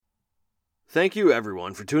Thank you,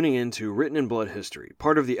 everyone, for tuning in to Written in Blood History,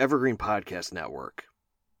 part of the Evergreen Podcast Network.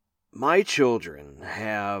 My children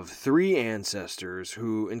have 3 ancestors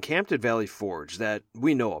who encamped at Valley Forge that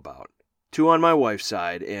we know about. 2 on my wife's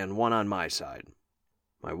side and 1 on my side.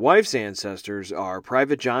 My wife's ancestors are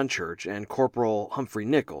Private John Church and Corporal Humphrey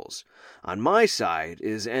Nichols. On my side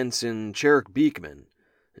is Ensign Cherrick Beekman.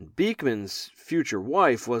 And Beekman's future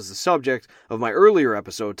wife was the subject of my earlier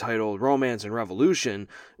episode titled Romance and Revolution,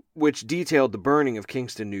 which detailed the burning of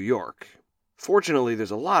Kingston, New York. Fortunately,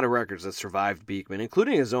 there's a lot of records that survived Beekman,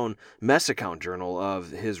 including his own mess account journal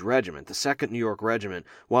of his regiment, the 2nd New York Regiment,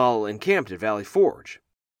 while encamped at Valley Forge.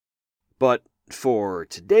 But for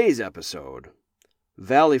today's episode,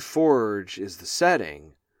 Valley Forge is the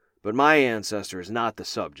setting, but my ancestor is not the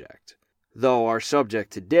subject, though our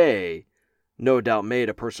subject today no doubt made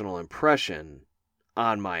a personal impression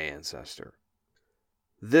on my ancestor.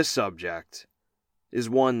 This subject is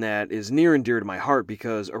one that is near and dear to my heart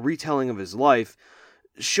because a retelling of his life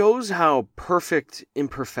shows how perfect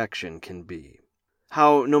imperfection can be.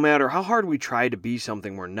 How no matter how hard we try to be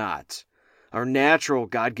something we're not, our natural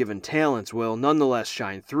God-given talents will nonetheless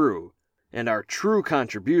shine through, and our true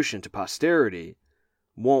contribution to posterity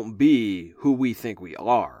won't be who we think we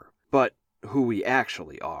are, but who we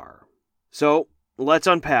actually are. So, let's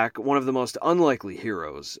unpack one of the most unlikely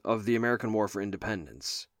heroes of the American War for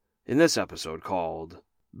Independence, in this episode called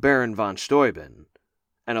Baron von Steuben,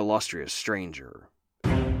 an Illustrious Stranger.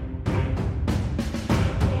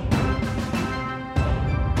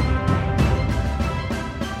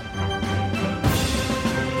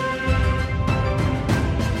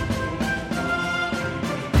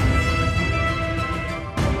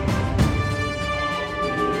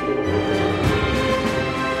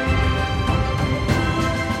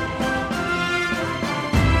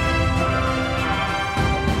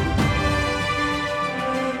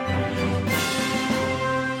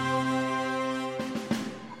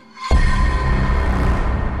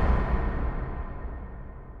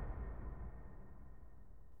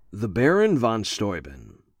 The Baron von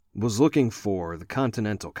Steuben was looking for the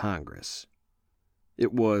Continental Congress.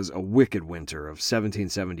 It was a wicked winter of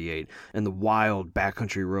 1778, and the wild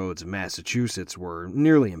backcountry roads of Massachusetts were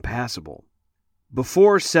nearly impassable.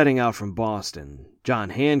 Before setting out from Boston,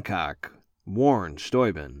 John Hancock warned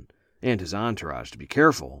Steuben and his entourage to be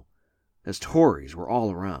careful, as Tories were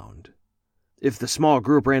all around. If the small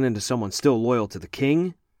group ran into someone still loyal to the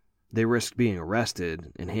king, they risked being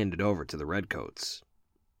arrested and handed over to the redcoats.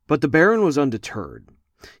 But the Baron was undeterred.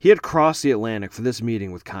 He had crossed the Atlantic for this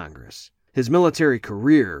meeting with Congress. His military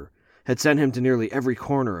career had sent him to nearly every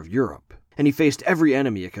corner of Europe, and he faced every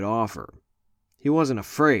enemy it could offer. He wasn't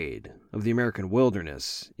afraid of the American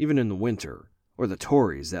wilderness, even in the winter, or the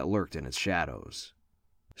Tories that lurked in its shadows.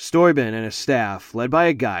 Steuben and his staff, led by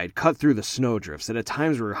a guide, cut through the snowdrifts that at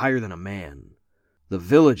times were higher than a man. The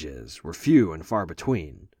villages were few and far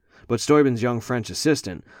between, but Steuben's young French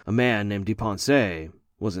assistant, a man named Depense,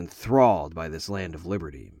 was enthralled by this land of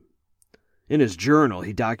liberty. In his journal,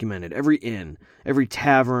 he documented every inn, every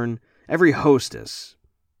tavern, every hostess,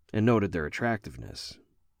 and noted their attractiveness.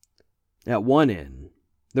 At one inn,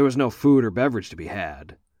 there was no food or beverage to be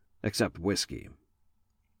had, except whiskey.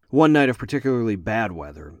 One night of particularly bad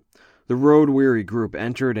weather, the road-weary group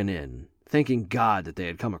entered an inn, thanking God that they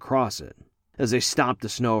had come across it. As they stomped the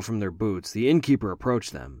snow from their boots, the innkeeper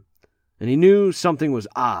approached them, and he knew something was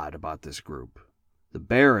odd about this group. The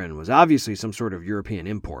Baron was obviously some sort of European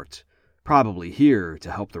import, probably here to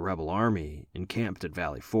help the rebel army encamped at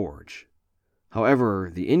Valley Forge. However,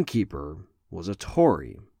 the innkeeper was a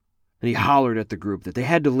Tory, and he hollered at the group that they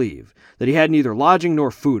had to leave, that he had neither lodging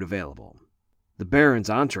nor food available. The Baron's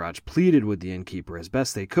entourage pleaded with the innkeeper as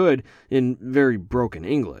best they could in very broken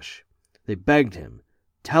English. They begged him,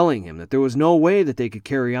 telling him that there was no way that they could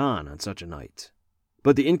carry on such a night.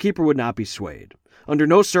 But the innkeeper would not be swayed. Under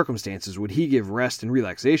no circumstances would he give rest and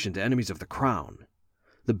relaxation to enemies of the crown.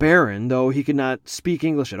 The Baron, though he could not speak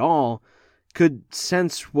English at all, could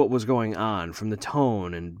sense what was going on from the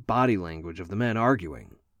tone and body language of the men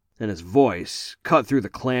arguing, and his voice cut through the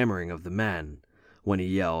clamoring of the men when he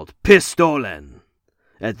yelled, "Pistolen!"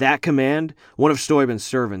 At that command, one of Steuben's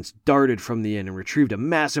servants darted from the inn and retrieved a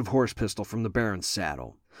massive horse pistol from the Baron's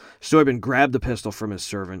saddle. Steuben grabbed the pistol from his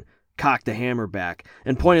servant, cocked the hammer back,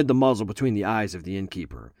 and pointed the muzzle between the eyes of the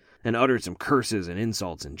innkeeper, and uttered some curses and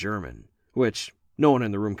insults in German, which no one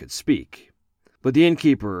in the room could speak. But the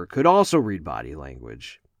innkeeper could also read body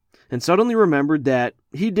language, and suddenly remembered that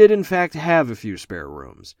he did in fact have a few spare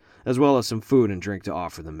rooms, as well as some food and drink to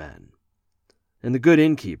offer the men. And the good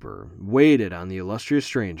innkeeper waited on the illustrious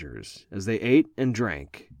strangers as they ate and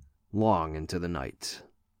drank long into the night.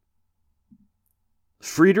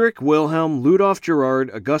 Friedrich Wilhelm Ludolf Gerard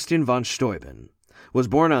Augustin von Steuben was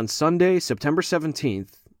born on Sunday, September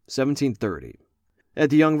 17th, 1730. At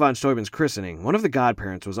the young von Steuben's christening, one of the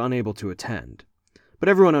godparents was unable to attend. But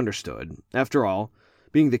everyone understood. After all,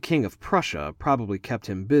 being the King of Prussia probably kept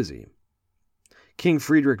him busy. King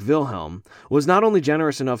Friedrich Wilhelm was not only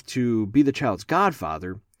generous enough to be the child's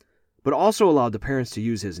godfather, but also allowed the parents to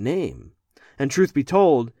use his name. And truth be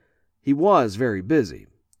told, he was very busy.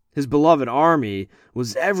 His beloved army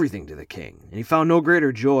was everything to the king, and he found no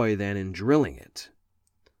greater joy than in drilling it.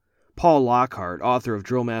 Paul Lockhart, author of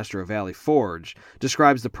Drill Master of Valley Forge,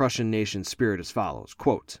 describes the Prussian nation's spirit as follows,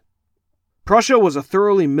 quote, Prussia was a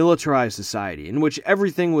thoroughly militarized society in which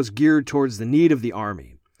everything was geared towards the need of the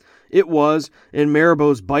army. It was, in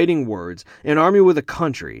Mirabeau's biting words, an army with a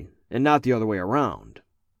country, and not the other way around.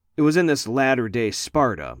 It was in this latter-day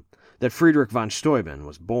Sparta that Friedrich von Steuben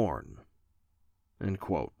was born. End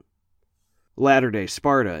quote. Latter-day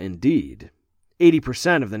Sparta, indeed.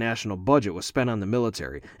 80% of the national budget was spent on the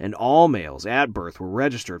military, and all males at birth were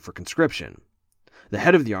registered for conscription. The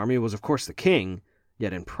head of the army was, of course, the king,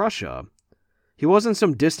 yet in Prussia, he wasn't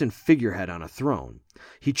some distant figurehead on a throne.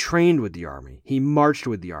 He trained with the army. He marched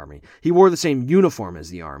with the army. He wore the same uniform as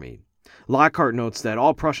the army. Lockhart notes that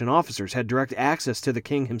all Prussian officers had direct access to the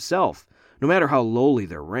king himself, no matter how lowly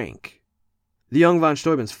their rank. The young von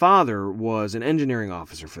Steuben's father was an engineering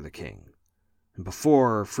officer for the king. And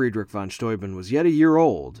before Friedrich von Steuben was yet a year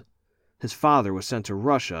old, his father was sent to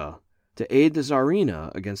Russia to aid the Tsarina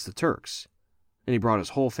against the Turks, and he brought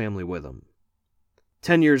his whole family with him.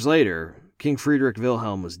 10 years later, King Friedrich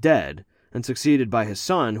Wilhelm was dead, and succeeded by his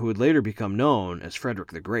son, who would later become known as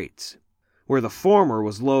Frederick the Great. Where the former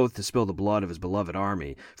was loath to spill the blood of his beloved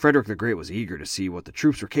army, Frederick the Great was eager to see what the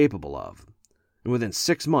troops were capable of. And within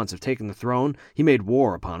 6 months of taking the throne, he made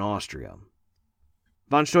war upon Austria.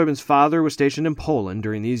 Von Steuben's father was stationed in Poland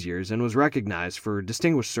during these years and was recognized for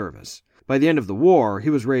distinguished service. By the end of the war, he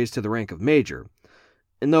was raised to the rank of major.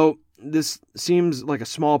 And though this seems like a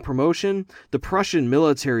small promotion, the Prussian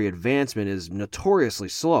military advancement is notoriously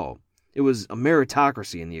slow. It was a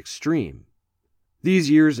meritocracy in the extreme. These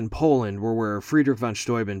years in Poland were where Friedrich von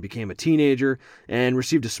Steuben became a teenager and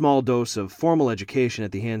received a small dose of formal education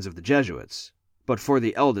at the hands of the Jesuits. But for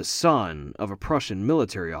the eldest son of a Prussian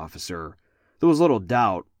military officer, there was little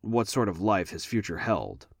doubt what sort of life his future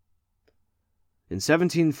held. In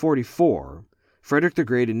 1744, Frederick the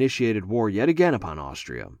Great initiated war yet again upon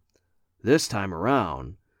Austria. This time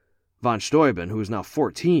around, von Steuben, who was now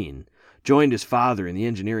 14, joined his father in the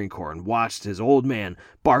engineering corps and watched his old man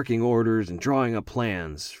barking orders and drawing up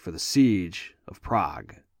plans for the siege of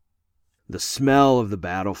Prague. The smell of the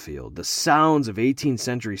battlefield, the sounds of 18th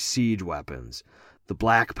century siege weapons, the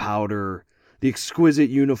black powder, the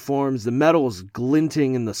exquisite uniforms, the metals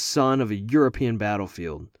glinting in the sun of a European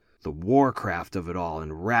battlefield. The warcraft of it all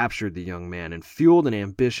enraptured the young man and fueled an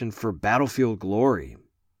ambition for battlefield glory.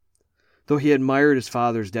 Though he admired his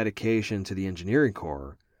father's dedication to the engineering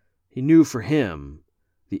corps, he knew for him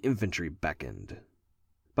the infantry beckoned.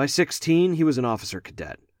 By 16, he was an officer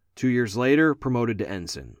cadet. 2 years later, promoted to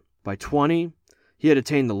ensign. By 20, he had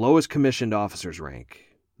attained the lowest commissioned officer's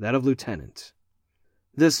rank, that of lieutenant.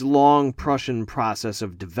 This long Prussian process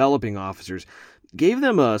of developing officers gave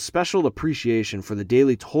them a special appreciation for the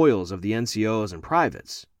daily toils of the NCOs and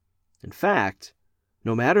privates. In fact,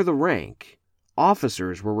 no matter the rank,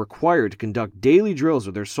 officers were required to conduct daily drills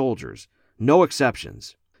with their soldiers, no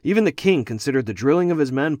exceptions. Even the king considered the drilling of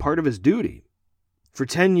his men part of his duty. For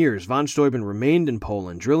 10 years, von Steuben remained in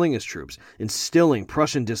Poland, drilling his troops, instilling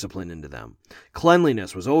Prussian discipline into them.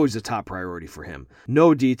 Cleanliness was always a top priority for him.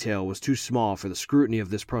 No detail was too small for the scrutiny of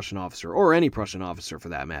this Prussian officer, or any Prussian officer for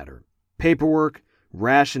that matter. Paperwork,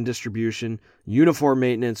 ration distribution, uniform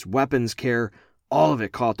maintenance, weapons care, all of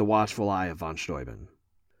it caught the watchful eye of von Steuben.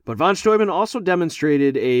 But von Steuben also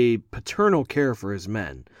demonstrated a paternal care for his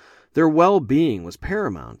men. Their well-being was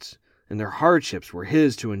paramount, and their hardships were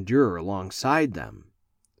his to endure alongside them.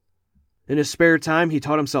 In his spare time, he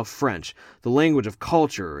taught himself French, the language of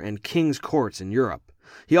culture and king's courts in Europe.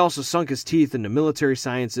 He also sunk his teeth into military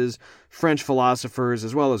sciences, French philosophers,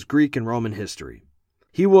 as well as Greek and Roman history.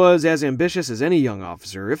 He was as ambitious as any young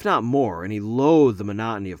officer, if not more, and he loathed the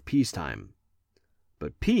monotony of peacetime.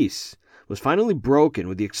 But peace was finally broken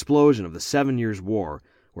with the explosion of the 7 Years' War,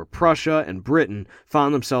 where Prussia and Britain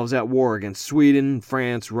found themselves at war against Sweden,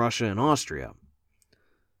 France, Russia, and Austria.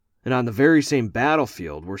 And on the very same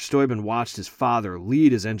battlefield where Steuben watched his father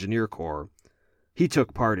lead his engineer corps, he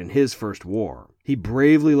took part in his first war. He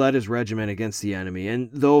bravely led his regiment against the enemy, and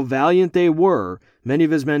though valiant they were, many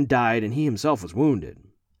of his men died and he himself was wounded.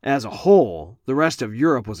 As a whole, the rest of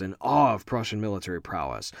Europe was in awe of Prussian military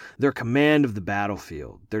prowess, their command of the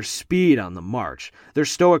battlefield, their speed on the march, their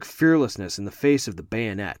stoic fearlessness in the face of the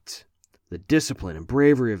bayonet. The discipline and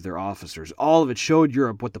bravery of their officers, all of it showed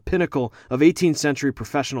Europe what the pinnacle of 18th century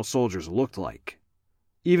professional soldiers looked like.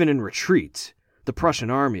 Even in retreat, the Prussian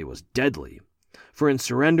army was deadly. For in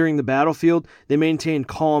surrendering the battlefield, they maintained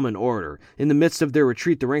calm and order. In the midst of their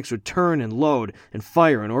retreat, the ranks would turn and load and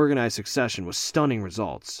fire in organized succession with stunning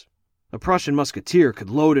results. A Prussian musketeer could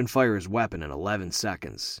load and fire his weapon in 11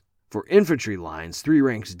 seconds. For infantry lines 3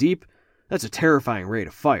 ranks deep, that's a terrifying rate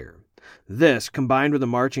of fire. This, combined with a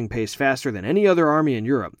marching pace faster than any other army in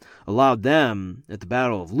Europe, allowed them, at the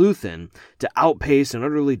Battle of Leuthen, to outpace and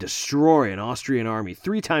utterly destroy an Austrian army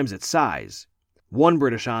 3 times its size. One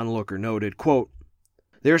British onlooker noted, quote,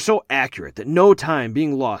 "They are so accurate that no time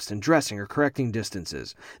being lost in dressing or correcting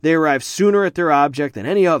distances. They arrive sooner at their object than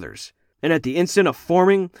any others, and at the instant of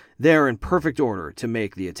forming, they are in perfect order to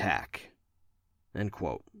make the attack." End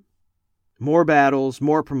quote. More battles,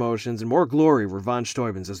 more promotions, and more glory were von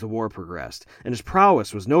Steuben's as the war progressed, and his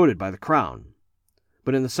prowess was noted by the crown.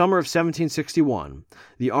 But in the summer of 1761,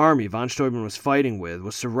 the army von Steuben was fighting with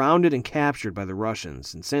was surrounded and captured by the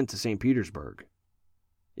Russians and sent to St. Petersburg.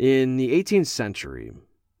 In the 18th century,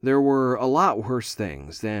 there were a lot worse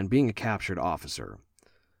things than being a captured officer.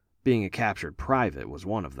 Being a captured private was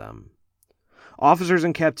one of them. Officers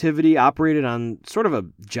in captivity operated on sort of a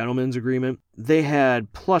gentleman's agreement. They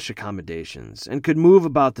had plush accommodations and could move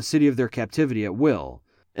about the city of their captivity at will,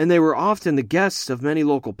 and they were often the guests of many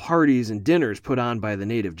local parties and dinners put on by the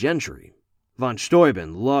native gentry. Von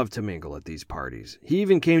Steuben loved to mingle at these parties. He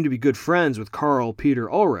even came to be good friends with Karl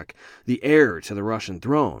Peter Ulrich, the heir to the Russian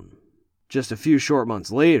throne. Just a few short months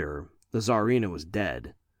later, the Tsarina was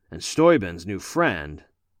dead, and Steuben's new friend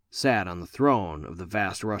sat on the throne of the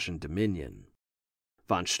vast Russian dominion.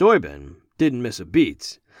 Von Steuben didn't miss a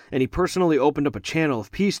beat, and he personally opened up a channel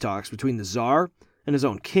of peace talks between the Tsar and his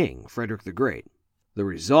own king, Frederick the Great. The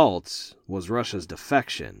result was Russia's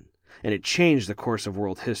defection, and it changed the course of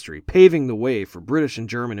world history, paving the way for British and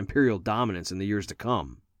German imperial dominance in the years to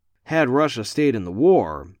come. Had Russia stayed in the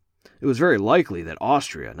war, it was very likely that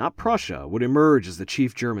Austria, not Prussia, would emerge as the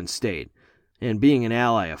chief German state, and being an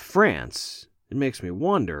ally of France, it makes me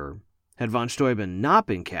wonder, had von Steuben not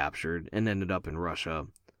been captured and ended up in Russia,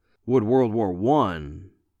 would World War I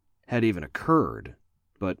had even occurred?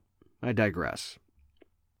 But I digress.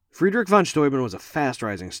 Friedrich von Steuben was a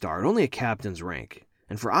fast-rising star at only a captain's rank,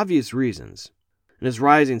 and for obvious reasons. And his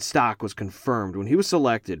rising stock was confirmed when he was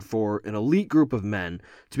selected for an elite group of men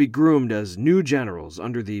to be groomed as new generals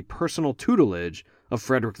under the personal tutelage of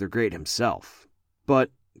Frederick the Great himself.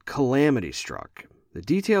 But calamity struck, the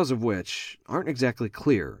details of which aren't exactly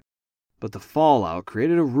clear. But the fallout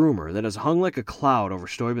created a rumor that has hung like a cloud over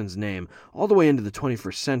Steuben's name all the way into the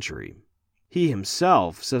 21st century. He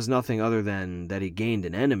himself says nothing other than that he gained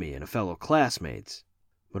an enemy in a fellow classmate.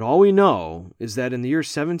 But all we know is that in the year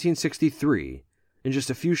 1763, in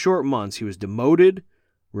just a few short months, he was demoted,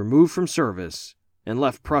 removed from service, and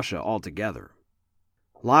left Prussia altogether.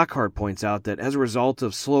 Lockhart points out that as a result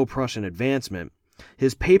of slow Prussian advancement,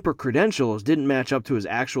 his paper credentials didn't match up to his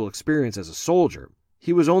actual experience as a soldier.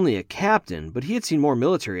 He was only a captain, but he had seen more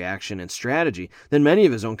military action and strategy than many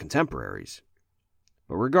of his own contemporaries.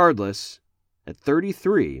 But regardless, at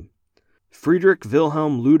 33, Friedrich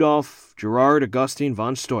Wilhelm Ludolf Gerard Augustin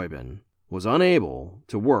von Steuben was unable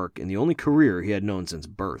to work in the only career he had known since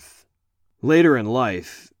birth. Later in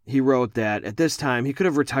life, he wrote that at this time he could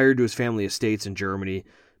have retired to his family estates in Germany,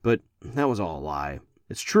 but that was all a lie.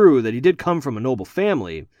 It's true that he did come from a noble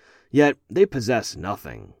family, yet they possessed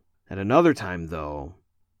nothing. At another time, though,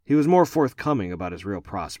 he was more forthcoming about his real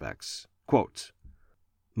prospects. Quote,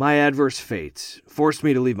 "My adverse fate forced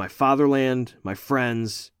me to leave my fatherland, my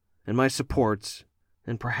friends, and my supports,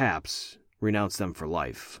 and perhaps renounce them for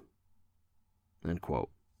life." End quote.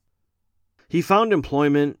 He found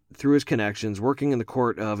employment through his connections working in the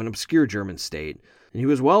court of an obscure German state, and he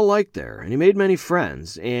was well liked there, and he made many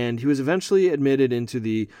friends, and he was eventually admitted into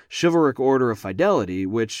the chivalric order of fidelity,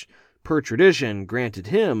 which, per tradition, granted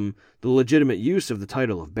him the legitimate use of the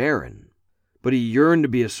title of baron. But he yearned to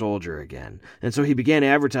be a soldier again, and so he began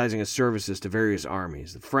advertising his services to various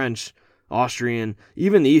armies, the French, Austrian,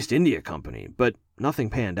 even the East India Company, but nothing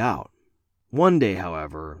panned out. One day,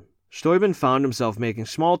 however, Steuben found himself making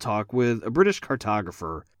small talk with a British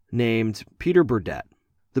cartographer named Peter Burdett.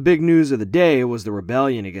 The big news of the day was the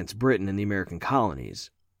rebellion against Britain in the American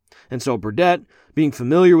colonies. And so Burdett, being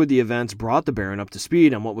familiar with the events, brought the Baron up to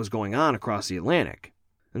speed on what was going on across the Atlantic.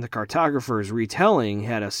 And the cartographer's retelling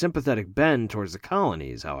had a sympathetic bend towards the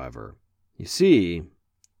colonies, however. You see,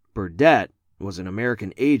 Burdett was an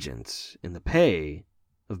American agent in the pay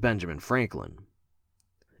of Benjamin Franklin.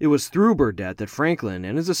 It was through Burdett that Franklin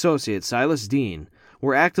and his associate Silas Deane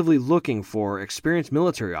were actively looking for experienced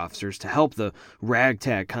military officers to help the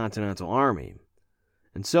ragtag Continental Army.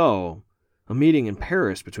 And so, a meeting in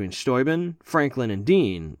Paris between Steuben, Franklin, and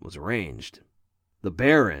Deane was arranged. The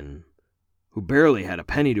Baron, who barely had a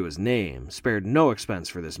penny to his name, spared no expense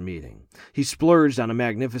for this meeting. He splurged on a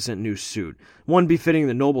magnificent new suit, one befitting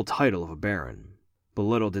the noble title of a baron. But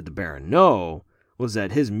little did the Baron know was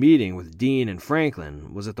that his meeting with Deane and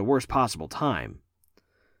Franklin was at the worst possible time.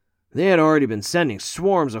 They had already been sending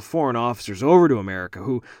swarms of foreign officers over to America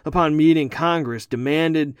who, upon meeting Congress,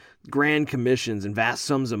 demanded grand commissions and vast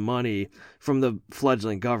sums of money from the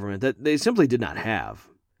fledgling government that they simply did not have.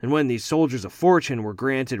 And when these soldiers of fortune were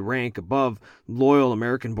granted rank above loyal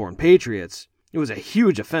American-born patriots, it was a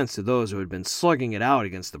huge offense to those who had been slugging it out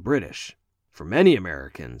against the British. For many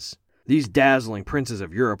Americans, these dazzling princes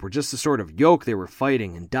of Europe were just the sort of yoke they were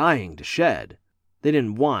fighting and dying to shed. They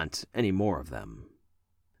didn't want any more of them.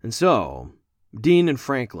 And so, Deane and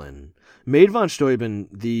Franklin made von Steuben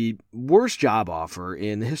the worst job offer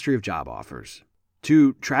in the history of job offers,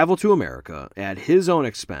 to travel to America at his own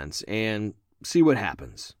expense and see what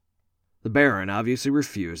happens. The Baron obviously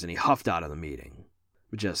refused and he huffed out of the meeting.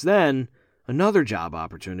 But just then, another job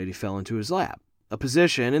opportunity fell into his lap, a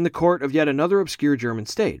position in the court of yet another obscure German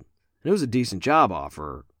state. And it was a decent job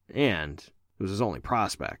offer, and it was his only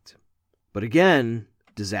prospect. But again,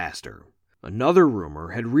 disaster. Another rumor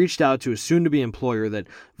had reached out to his soon-to-be employer that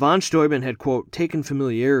von Steuben had, quote, taken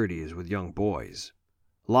familiarities with young boys.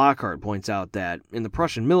 Lockhart points out that, in the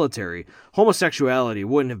Prussian military, homosexuality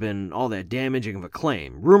wouldn't have been all that damaging of a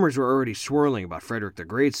claim. Rumors were already swirling about Frederick the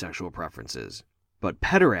Great's sexual preferences. But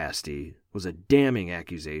pederasty was a damning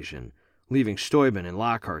accusation, leaving Steuben, in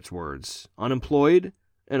Lockhart's words, unemployed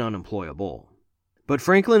and unemployable. But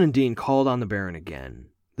Franklin and Deane called on the Baron again.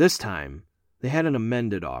 This time, they had an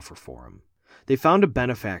amended offer for him. They found a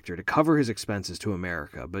benefactor to cover his expenses to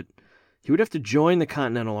America, but he would have to join the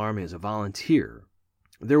Continental Army as a volunteer.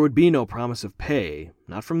 There would be no promise of pay,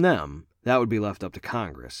 not from them. That would be left up to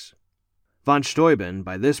Congress. Von Steuben,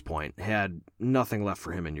 by this point, had nothing left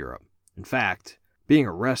for him in Europe. In fact, being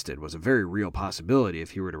arrested was a very real possibility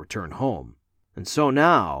if he were to return home. And so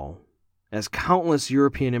now, as countless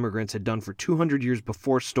European immigrants had done for 200 years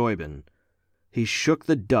before Steuben, he shook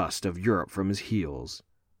the dust of Europe from his heels,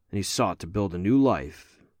 and he sought to build a new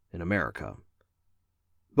life in America.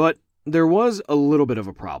 But there was a little bit of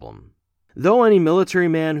a problem. Though any military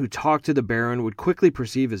man who talked to the Baron would quickly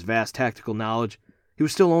perceive his vast tactical knowledge, he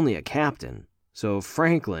was still only a captain. So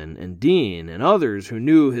Franklin and Deane and others who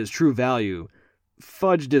knew his true value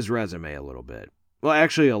fudged his resume a little bit. Well,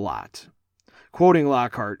 actually a lot. Quoting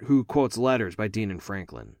Lockhart, who quotes letters by Deane and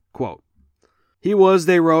Franklin, quote, "He was,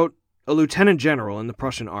 they wrote, a lieutenant general in the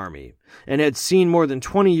Prussian army, and had seen more than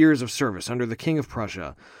 20 years of service under the King of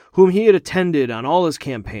Prussia, whom he had attended on all his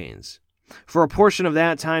campaigns. For a portion of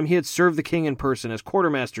that time he had served the king in person as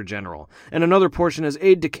quartermaster general, and another portion as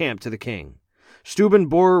aide-de-camp to the king. Steuben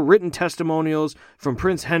bore written testimonials from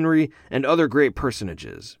Prince Henry and other great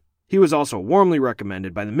personages. He was also warmly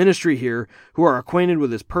recommended by the ministry here, who are acquainted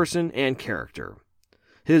with his person and character.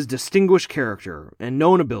 His distinguished character and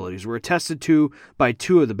known abilities were attested to by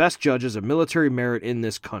two of the best judges of military merit in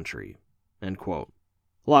this country." End quote.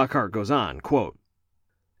 Lockhart goes on, quote,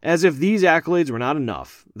 "As if these accolades were not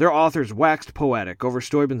enough, their authors waxed poetic over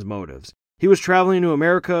Steuben's motives. He was traveling to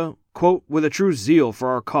America, quote, with a true zeal for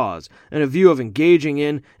our cause and a view of engaging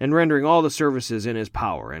in and rendering all the services in his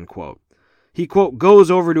power," end quote. He, quote,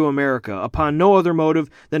 "goes over to America upon no other motive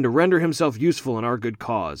than to render himself useful in our good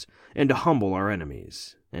cause, and to humble our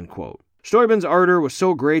enemies," end quote. Steuben's ardor was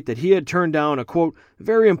so great that he had turned down a, quote,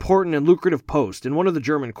 "very important and lucrative post in one of the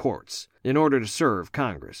German courts in order to serve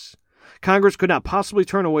Congress. Congress could not possibly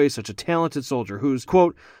turn away such a talented soldier whose,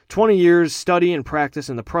 quote, 20 years study and practice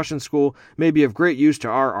in the Prussian school may be of great use to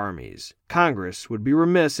our armies. Congress would be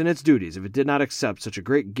remiss in its duties if it did not accept such a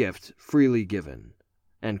great gift freely given,"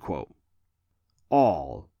 end quote.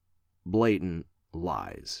 All blatant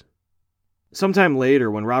lies. Sometime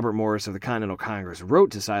later, when Robert Morris of the Continental Congress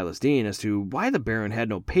wrote to Silas Deane as to why the Baron had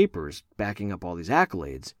no papers backing up all these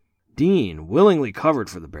accolades, Deane willingly covered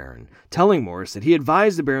for the Baron, telling Morris that he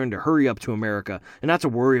advised the Baron to hurry up to America and not to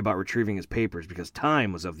worry about retrieving his papers because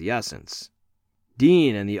time was of the essence.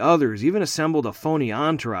 Deane and the others even assembled a phony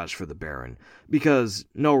entourage for the Baron, because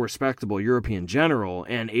no respectable European general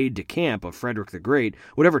and aide-de-camp of Frederick the Great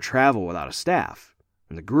would ever travel without a staff,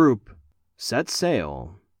 and the group set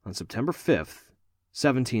sail on September 5th,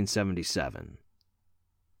 1777.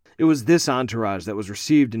 It was this entourage that was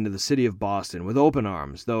received into the city of Boston with open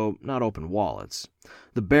arms, though not open wallets.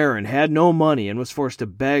 The Baron had no money and was forced to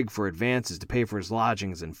beg for advances to pay for his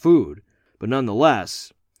lodgings and food, but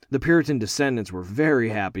nonetheless, the Puritan descendants were very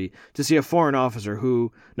happy to see a foreign officer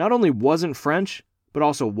who not only wasn't French, but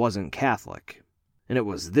also wasn't Catholic. And it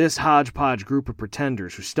was this hodgepodge group of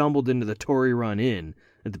pretenders who stumbled into the Tory-run inn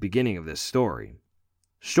at the beginning of this story.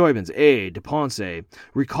 Steuben's aide, de Ponce,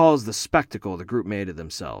 recalls the spectacle the group made of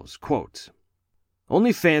themselves. Quote,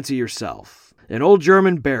 "Only fancy yourself, an old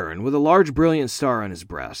German baron with a large brilliant star on his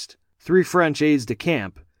breast, 3 French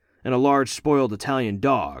aides-de-camp, and a large spoiled Italian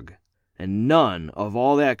dog, and none of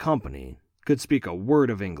all that company could speak a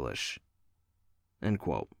word of English." End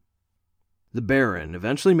quote. The Baron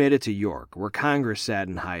eventually made it to York, where Congress sat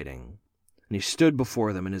in hiding, and he stood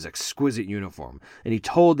before them in his exquisite uniform, and he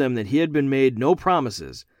told them that he had been made no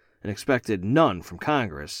promises and expected none from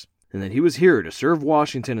Congress, and that he was here to serve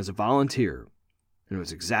Washington as a volunteer, and it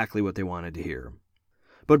was exactly what they wanted to hear.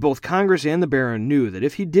 But both Congress and the Baron knew that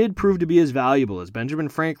if he did prove to be as valuable as Benjamin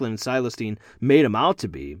Franklin and Silas Deane made him out to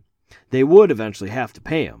be, they would eventually have to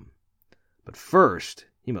pay him. But first,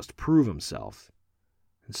 he must prove himself.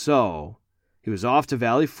 And so, he was off to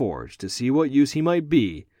Valley Forge to see what use he might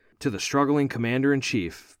be to the struggling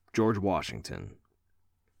commander-in-chief, George Washington.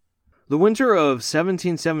 The winter of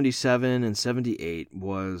 1777 and 78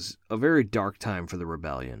 was a very dark time for the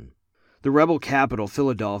rebellion. The rebel capital,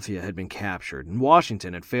 Philadelphia, had been captured, and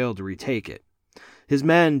Washington had failed to retake it. His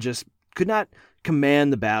men just could not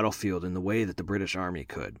command the battlefield in the way that the British Army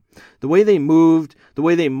could. The way they moved, the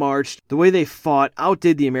way they marched, the way they fought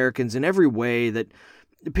outdid the Americans in every way that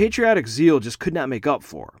patriotic zeal just could not make up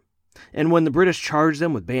for. And when the British charged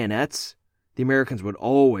them with bayonets, the Americans would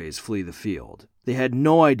always flee the field. They had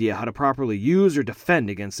no idea how to properly use or defend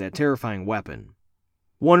against that terrifying weapon.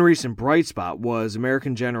 One recent bright spot was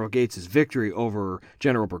American General Gates's victory over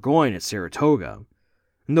General Burgoyne at Saratoga.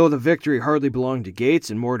 And though the victory hardly belonged to Gates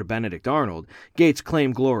and more to Benedict Arnold, Gates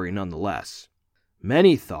claimed glory nonetheless.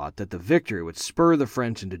 Many thought that the victory would spur the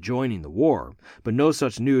French into joining the war, but no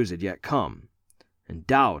such news had yet come, and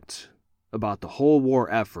doubt about the whole war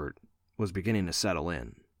effort was beginning to settle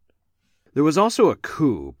in. There was also a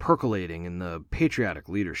coup percolating in the patriotic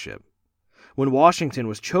leadership. When Washington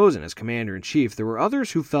was chosen as commander-in-chief, there were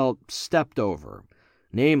others who felt stepped over,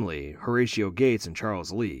 namely Horatio Gates and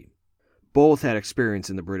Charles Lee. Both had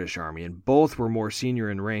experience in the British Army, and both were more senior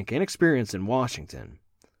in rank and experience than Washington.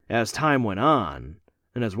 As time went on,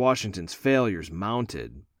 and as Washington's failures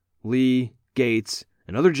mounted, Lee, Gates,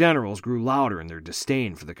 and other generals grew louder in their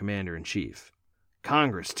disdain for the commander-in-chief.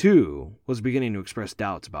 Congress, too, was beginning to express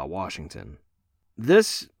doubts about Washington.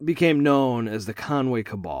 This became known as the Conway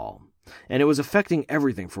Cabal, and it was affecting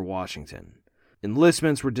everything for Washington.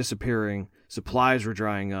 Enlistments were disappearing, supplies were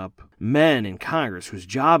drying up. Men in Congress whose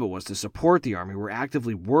job it was to support the army were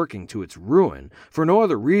actively working to its ruin for no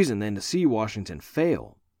other reason than to see Washington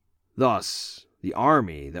fail. Thus, the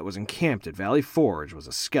army that was encamped at Valley Forge was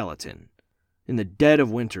a skeleton. In the dead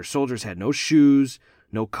of winter, soldiers had no shoes,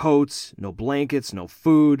 no coats, no blankets, no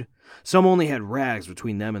food. Some only had rags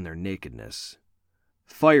between them and their nakedness.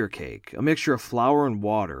 Fire cake, a mixture of flour and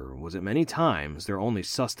water, was at many times their only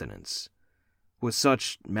sustenance. With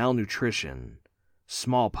such malnutrition,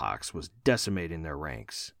 smallpox was decimating their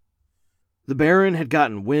ranks. The Baron had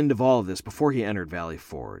gotten wind of all of this before he entered Valley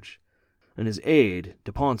Forge, and his aide,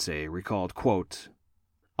 de Ponce, recalled, quote,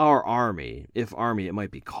 "Our army, if army it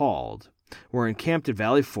might be called, were encamped at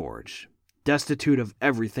Valley Forge, destitute of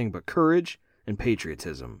everything but courage and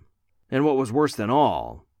patriotism. And what was worse than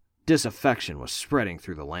all, disaffection was spreading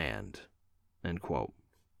through the land." End quote.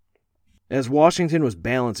 As Washington was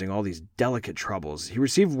balancing all these delicate troubles, he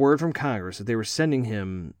received word from Congress that they were sending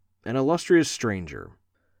him an illustrious stranger.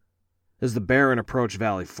 As the Baron approached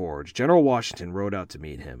Valley Forge, General Washington rode out to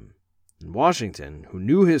meet him. And Washington, who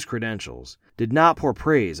knew his credentials, did not pour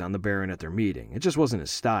praise on the Baron at their meeting. It just wasn't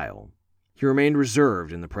his style. He remained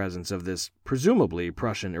reserved in the presence of this presumably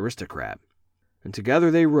Prussian aristocrat, and together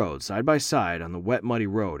they rode side by side on the wet, muddy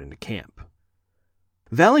road into camp.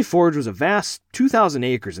 Valley Forge was a vast 2,000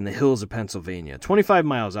 acres in the hills of Pennsylvania, 25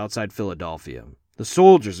 miles outside Philadelphia. The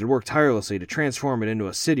soldiers had worked tirelessly to transform it into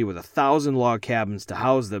a city with 1,000 log cabins to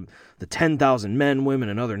house the 10,000 men, women,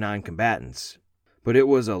 and other non-combatants. But it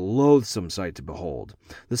was a loathsome sight to behold.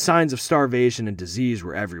 The signs of starvation and disease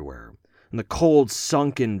were everywhere, and the cold,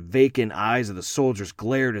 sunken, vacant eyes of the soldiers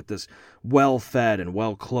glared at this well-fed and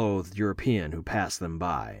well-clothed European who passed them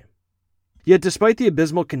by. Yet despite the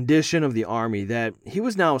abysmal condition of the army that he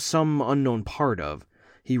was now some unknown part of,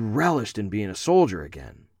 he relished in being a soldier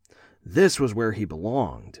again. This was where he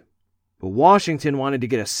belonged. But Washington wanted to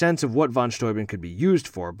get a sense of what von Steuben could be used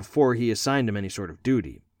for before he assigned him any sort of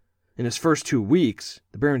duty. In his first 2 weeks,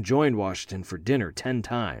 the Baron joined Washington for dinner 10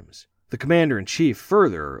 times. The commander-in-chief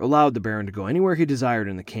further allowed the Baron to go anywhere he desired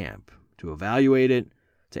in the camp, to evaluate it,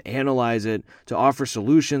 to analyze it, to offer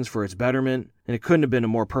solutions for its betterment, and it couldn't have been a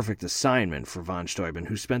more perfect assignment for von Steuben,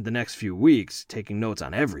 who spent the next few weeks taking notes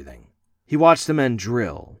on everything. He watched the men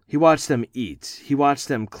drill. He watched them eat. He watched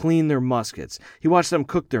them clean their muskets. He watched them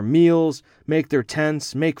cook their meals, make their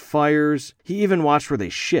tents, make fires. He even watched where they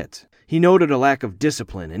shit. He noted a lack of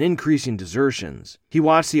discipline and increasing desertions. He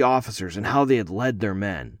watched the officers and how they had led their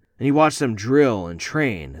men, and he watched them drill and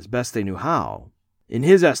train as best they knew how. In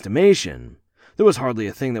his estimation, there was hardly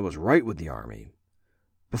a thing that was right with the army.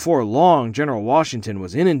 Before long, General Washington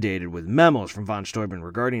was inundated with memos from von Steuben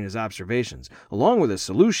regarding his observations, along with his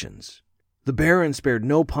solutions. The Baron spared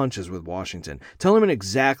no punches with Washington, telling him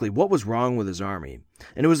exactly what was wrong with his army,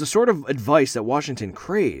 and it was the sort of advice that Washington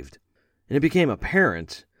craved, and it became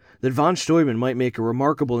apparent that von Steuben might make a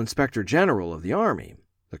remarkable Inspector General of the army.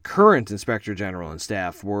 The current Inspector General and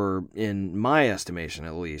staff were, in my estimation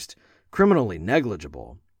at least, criminally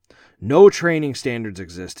negligible. No training standards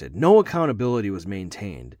existed, no accountability was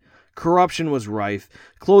maintained, corruption was rife,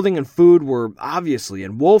 clothing and food were obviously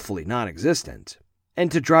and woefully non-existent. And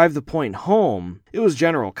to drive the point home, it was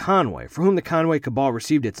General Conway, for whom the Conway Cabal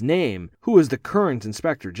received its name, who was the current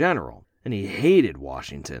Inspector General, and he hated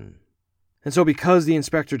Washington. And so because the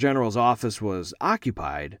Inspector General's office was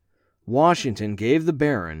occupied, Washington gave the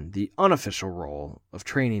Baron the unofficial role of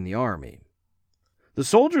training the army. The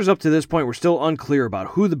soldiers up to this point were still unclear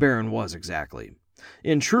about who the Baron was exactly.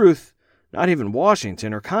 In truth, not even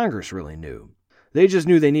Washington or Congress really knew. They just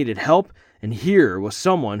knew they needed help, and here was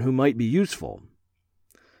someone who might be useful.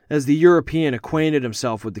 As the European acquainted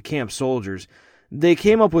himself with the camp soldiers, they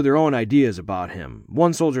came up with their own ideas about him,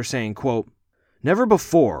 one soldier saying, quote, "Never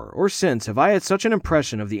before or since have I had such an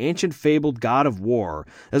impression of the ancient fabled god of war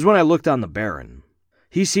as when I looked on the Baron.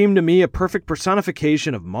 He seemed to me a perfect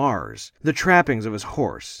personification of Mars. The trappings of his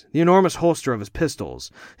horse, the enormous holster of his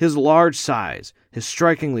pistols, his large size, his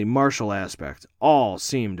strikingly martial aspect, all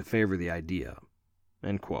seemed to favor the idea."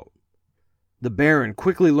 End quote. The Baron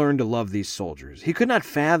quickly learned to love these soldiers. He could not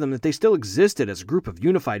fathom that they still existed as a group of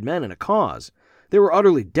unified men in a cause. They were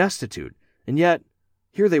utterly destitute, and yet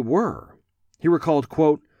here they were. He recalled,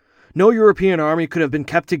 quote, "No European army could have been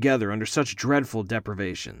kept together under such dreadful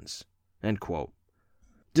deprivations." End quote.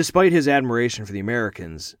 Despite his admiration for the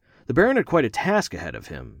Americans, the Baron had quite a task ahead of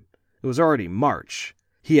him. It was already March.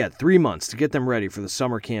 He had 3 months to get them ready for the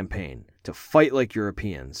summer campaign, to fight like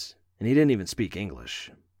Europeans, and he didn't even speak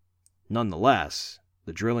English. Nonetheless,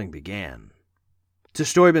 the drilling began. To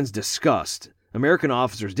Steuben's disgust, American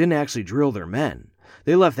officers didn't actually drill their men.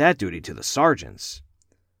 They left that duty to the sergeants.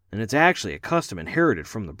 And it's actually a custom inherited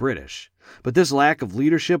from the British. But this lack of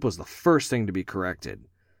leadership was the first thing to be corrected.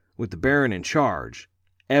 With the Baron in charge,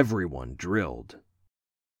 everyone drilled.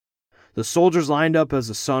 The soldiers lined up as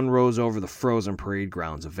the sun rose over the frozen parade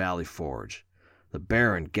grounds of Valley Forge. The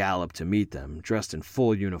Baron galloped to meet them, dressed in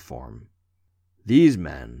full uniform. These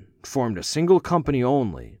men formed a single company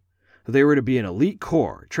only. They were to be an elite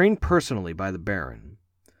corps, trained personally by the Baron.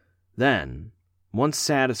 Then, once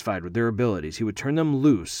satisfied with their abilities, he would turn them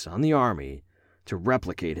loose on the army to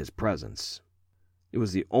replicate his presence. It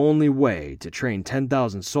was the only way to train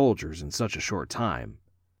 10,000 soldiers in such a short time.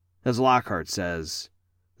 As Lockhart says,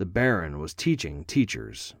 the Baron was teaching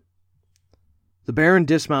teachers. The Baron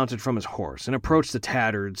dismounted from his horse and approached the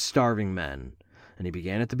tattered, starving men, and he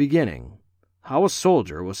began at the beginning, how a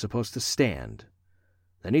soldier was supposed to stand.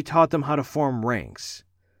 Then he taught them how to form ranks,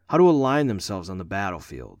 how to align themselves on the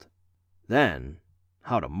battlefield. Then,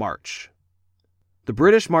 how to march. The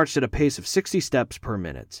British marched at a pace of 60 steps per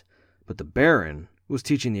minute, but the Baron was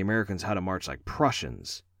teaching the Americans how to march like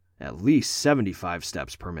Prussians, at least 75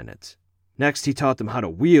 steps per minute. Next, he taught them how to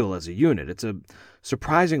wheel as a unit. It's a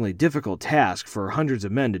surprisingly difficult task for hundreds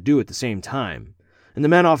of men to do at the same time, and the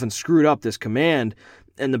men often screwed up this command,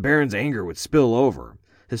 and the Baron's anger would spill over.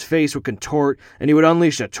 His face would contort, and he would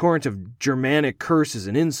unleash a torrent of Germanic curses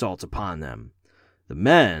and insults upon them. The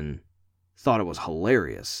men thought it was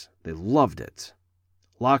hilarious. They loved it.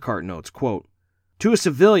 Lockhart notes, quote, "To a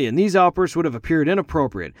civilian, these outbursts would have appeared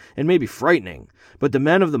inappropriate and maybe frightening, but the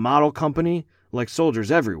men of the model company, like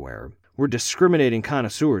soldiers everywhere, were discriminating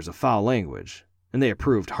connoisseurs of foul language, and they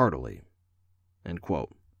approved heartily." End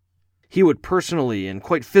quote. He would personally and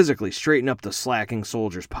quite physically straighten up the slacking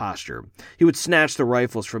soldiers' posture. He would snatch the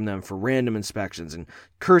rifles from them for random inspections and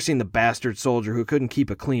cursing the bastard soldier who couldn't keep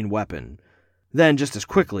a clean weapon. Then, just as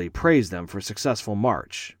quickly, praise them for a successful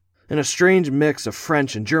march. and a strange mix of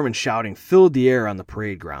French and German shouting filled the air on the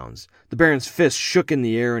parade grounds. The Baron's fists shook in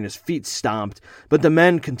the air and his feet stomped, but the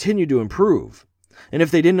men continued to improve. And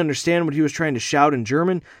if they didn't understand what he was trying to shout in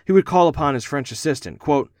German, he would call upon his French assistant,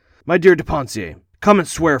 quote, "My dear Depensier, come and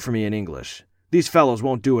swear for me in English. These fellows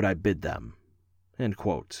won't do what I bid them." End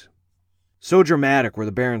quote. So dramatic were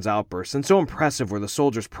the Baron's outbursts, and so impressive were the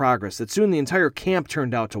soldiers' progress, that soon the entire camp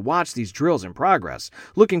turned out to watch these drills in progress,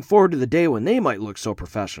 looking forward to the day when they might look so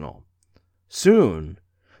professional. Soon,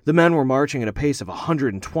 the men were marching at a pace of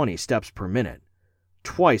 120 steps per minute,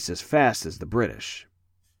 twice as fast as the British.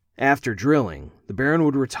 After drilling, the Baron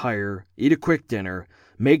would retire, eat a quick dinner,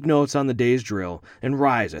 make notes on the day's drill, and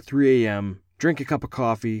rise at 3 a.m., drink a cup of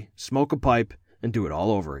coffee, smoke a pipe, and do it all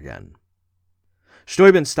over again.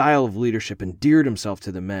 Steuben's style of leadership endeared himself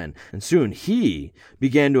to the men, and soon he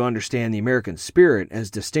began to understand the American spirit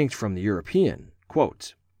as distinct from the European.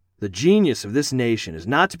 Quote, "The genius of this nation is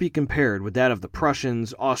not to be compared with that of the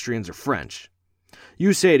Prussians, Austrians, or French.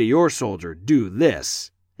 You say to your soldier, 'Do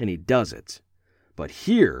this,' and he does it. But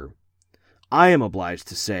here, I am obliged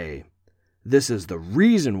to say, 'This is the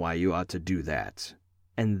reason why you ought to do that,'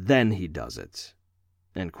 and then he does it."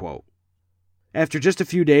 End quote. After just a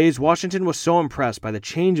few days, Washington was so impressed by the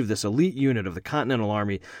change of this elite unit of the Continental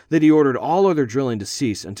Army that he ordered all other drilling to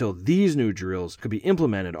cease until these new drills could be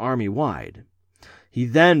implemented army-wide. He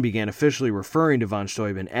then began officially referring to von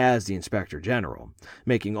Steuben as the Inspector General,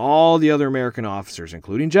 making all the other American officers,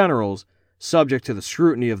 including generals, subject to the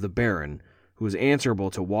scrutiny of the Baron, who was answerable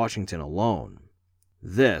to Washington alone.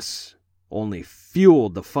 This only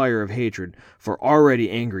fueled the fire of hatred for already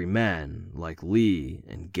angry men like Lee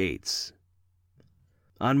and Gates.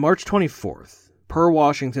 On March 24th, per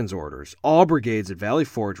Washington's orders, all brigades at Valley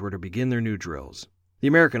Forge were to begin their new drills. The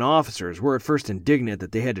American officers were at first indignant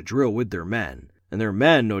that they had to drill with their men, and their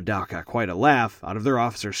men no doubt got quite a laugh out of their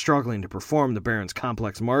officers struggling to perform the Baron's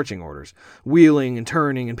complex marching orders, wheeling and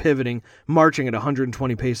turning and pivoting, marching at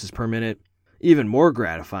 120 paces per minute. Even more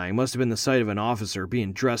gratifying must have been the sight of an officer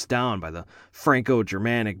being dressed down by the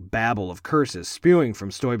Franco-Germanic babble of curses spewing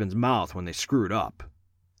from Steuben's mouth when they screwed up.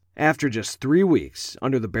 After just 3 weeks,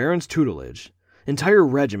 under the Baron's tutelage, entire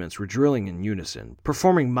regiments were drilling in unison,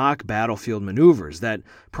 performing mock battlefield maneuvers that,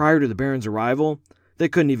 prior to the Baron's arrival, they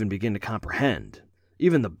couldn't even begin to comprehend.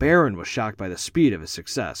 Even the Baron was shocked by the speed of his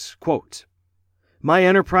success. Quote, "My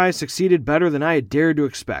enterprise succeeded better than I had dared to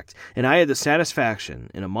expect, and I had the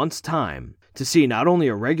satisfaction, in a month's time, to see not only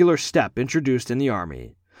a regular step introduced in the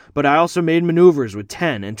army, but I also made maneuvers with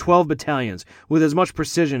 10 and 12 battalions with as much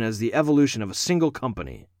precision as the evolution of a single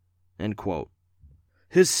company." End quote.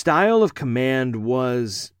 His style of command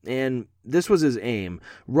was, and this was his aim,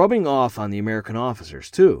 rubbing off on the American officers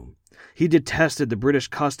too. He detested the British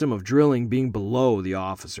custom of drilling being below the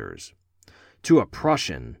officers. To a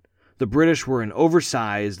Prussian, the British were an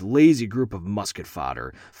oversized, lazy group of musket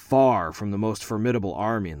fodder, far from the most formidable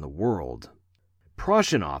army in the world.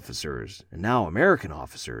 Prussian officers, and now American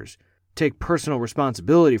officers, take personal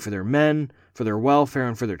responsibility for their men, for their welfare,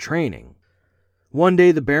 and for their training. One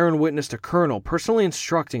day the Baron witnessed a colonel personally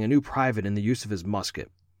instructing a new private in the use of his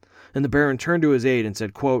musket, and the Baron turned to his aide and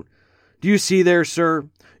said, quote, "Do you see there, sir,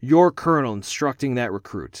 your colonel instructing that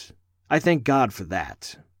recruit? I thank God for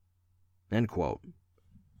that." End quote.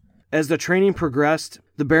 As the training progressed,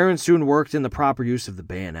 the Baron soon worked in the proper use of the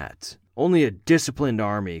bayonet. Only a disciplined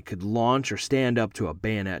army could launch or stand up to a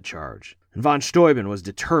bayonet charge, and von Steuben was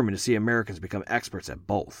determined to see Americans become experts at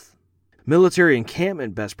both. Military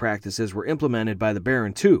encampment best practices were implemented by the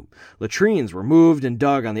Baron too. Latrines were moved and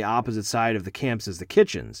dug on the opposite side of the camps as the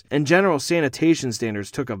kitchens, and general sanitation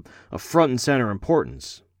standards took a front and center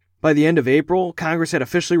importance. By the end of April, Congress had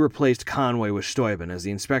officially replaced Conway with Steuben as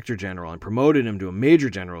the Inspector General and promoted him to a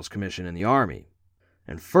Major General's commission in the Army.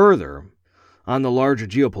 And further, on the larger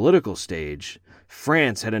geopolitical stage,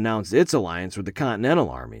 France had announced its alliance with the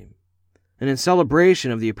Continental Army. And in celebration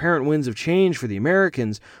of the apparent winds of change for the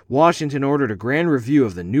Americans, Washington ordered a grand review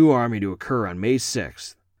of the new army to occur on May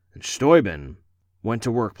 6th, and Steuben went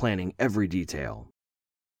to work planning every detail.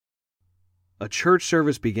 A church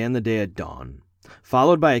service began the day at dawn,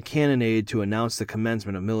 followed by a cannonade to announce the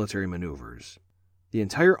commencement of military maneuvers. The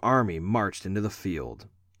entire army marched into the field,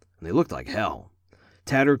 and they looked like hell.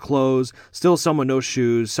 Tattered clothes, still some with no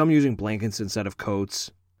shoes, some using blankets instead of coats.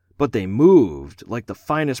 But they moved like the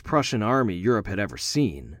finest Prussian army Europe had ever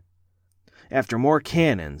seen. After more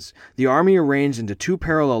cannons, the army arranged into 2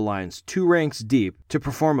 parallel lines 2 ranks deep to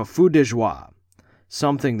perform a feu de joie,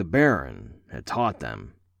 something the Baron had taught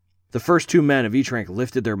them. The first 2 men of each rank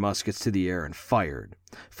lifted their muskets to the air and fired,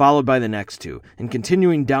 followed by the next 2, and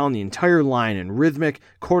continuing down the entire line in rhythmic,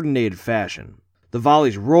 coordinated fashion. The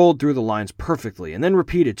volleys rolled through the lines perfectly and then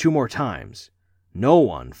repeated 2 more times. No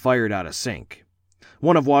one fired out of sync.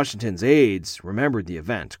 One of Washington's aides remembered the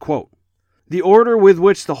event, quote, "The order with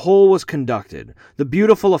which the whole was conducted, the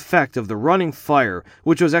beautiful effect of the running fire,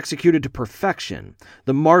 which was executed to perfection,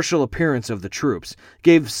 the martial appearance of the troops,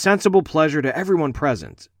 gave sensible pleasure to everyone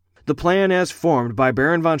present. The plan as formed by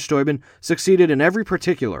Baron von Steuben succeeded in every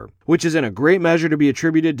particular, which is in a great measure to be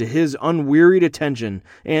attributed to his unwearied attention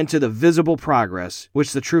and to the visible progress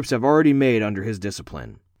which the troops have already made under his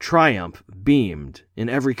discipline. Triumph beamed in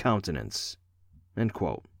every countenance." End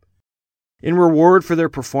quote. In reward for their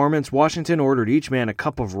performance, Washington ordered each man a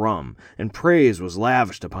cup of rum, and praise was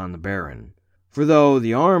lavished upon the Baron. For though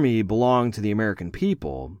the army belonged to the American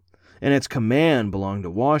people, and its command belonged to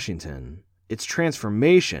Washington, its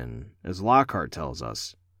transformation, as Lockhart tells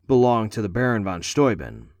us, belonged to the Baron von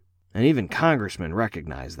Steuben, and even congressmen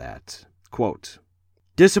recognized that. Quote,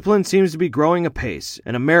 "Discipline seems to be growing apace,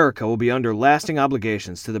 and America will be under lasting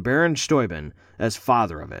obligations to the Baron Steuben as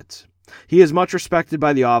father of it. He is much respected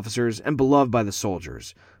by the officers and beloved by the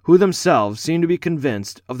soldiers, who themselves seem to be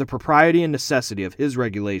convinced of the propriety and necessity of his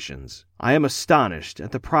regulations. I am astonished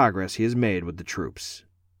at the progress he has made with the troops."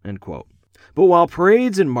 End quote. But while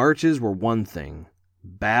parades and marches were one thing,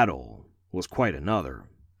 battle was quite another.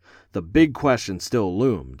 The big question still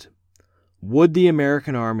loomed. Would the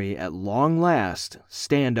American army at long last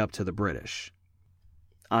stand up to the British?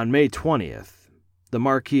 On May 20th, the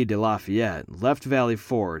Marquis de Lafayette left Valley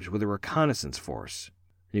Forge with a reconnaissance force,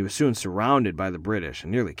 and he was soon surrounded by the British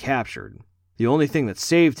and nearly captured. The only thing that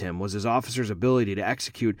saved him was his officers' ability to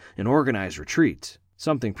execute an organized retreat,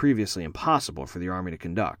 something previously impossible for the army to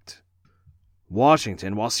conduct.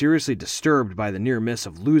 Washington, while seriously disturbed by the near miss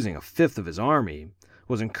of losing a fifth of his army,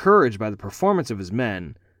 was encouraged by the performance of his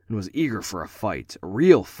men and was eager for a fight, a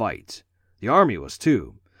real fight. The army was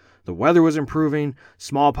too. The weather was improving,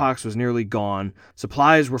 smallpox was nearly gone,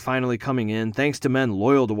 supplies were finally coming in thanks to men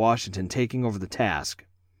loyal to Washington taking over the task.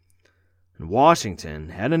 And Washington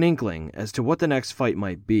had an inkling as to what the next fight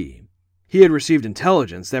might be. He had received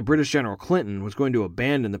intelligence that British General Clinton was going to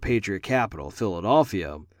abandon the Patriot capital,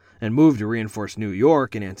 Philadelphia, and move to reinforce New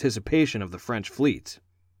York in anticipation of the French fleet.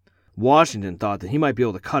 Washington thought that he might be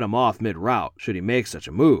able to cut him off mid-route should he make such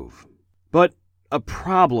a move. But a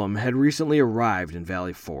problem had recently arrived in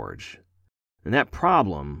Valley Forge, and that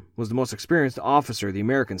problem was the most experienced officer the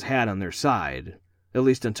Americans had on their side, at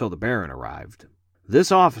least until the Baron arrived.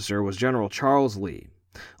 This officer was General Charles Lee.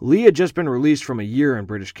 Lee had just been released from a year in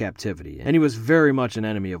British captivity, and he was very much an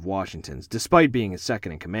enemy of Washington's, despite being his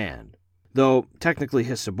second in command. Though technically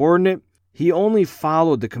his subordinate, he only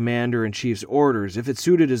followed the commander-in-chief's orders if it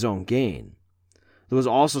suited his own gain. There was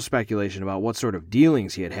also speculation about what sort of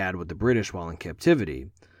dealings he had had with the British while in captivity,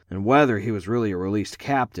 and whether he was really a released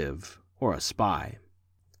captive or a spy.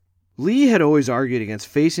 Lee had always argued against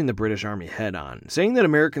facing the British army head-on, saying that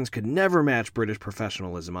Americans could never match British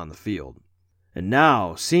professionalism on the field. And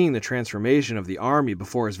now, seeing the transformation of the army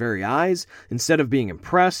before his very eyes, instead of being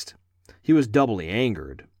impressed, he was doubly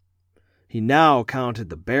angered. He now counted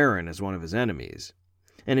the Baron as one of his enemies,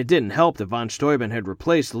 and it didn't help that von Steuben had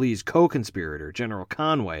replaced Lee's co-conspirator, General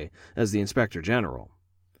Conway, as the Inspector General.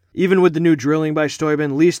 Even with the new drilling by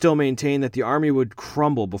Steuben, Lee still maintained that the army would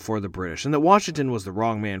crumble before the British, and that Washington was the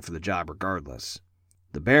wrong man for the job regardless.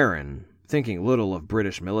 The Baron, thinking little of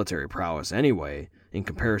British military prowess anyway, in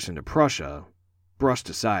comparison to Prussia, brushed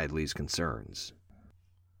aside Lee's concerns.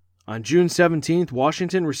 On June 17th,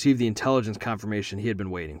 Washington received the intelligence confirmation he had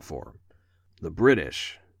been waiting for. The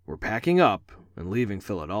British were packing up and leaving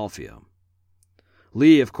Philadelphia.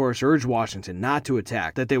 Lee, of course, urged Washington not to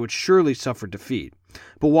attack, that they would surely suffer defeat,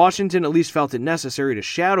 but Washington at least felt it necessary to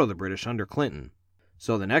shadow the British under Clinton.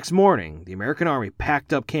 So the next morning, the American army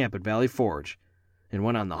packed up camp at Valley Forge and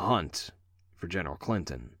went on the hunt for General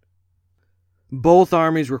Clinton. Both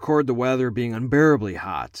armies record the weather being unbearably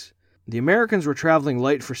hot. The Americans were traveling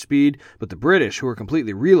light for speed, but the British, who were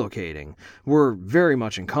completely relocating, were very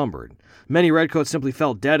much encumbered. Many redcoats simply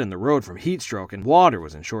fell dead in the road from heat stroke, and water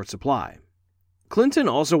was in short supply. Clinton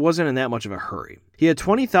also wasn't in that much of a hurry. He had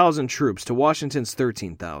 20,000 troops to Washington's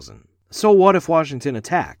 13,000. So what if Washington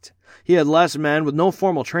attacked? He had less men with no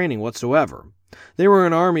formal training whatsoever. They were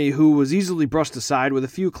an army who was easily brushed aside with a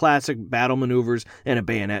few classic battle maneuvers and a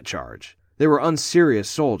bayonet charge. They were unserious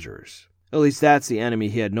soldiers. At least that's the enemy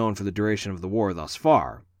he had known for the duration of the war thus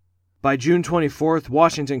far. By June 24th,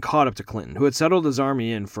 Washington caught up to Clinton, who had settled his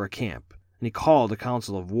army in for a camp, and he called a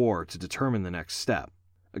council of war to determine the next step.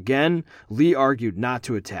 Again, Lee argued not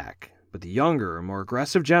to attack, but the younger and more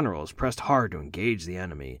aggressive generals pressed hard to engage the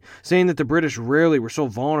enemy, saying that the British rarely were so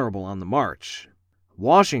vulnerable on the march.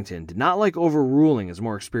 Washington did not like overruling his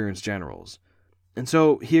more experienced generals, and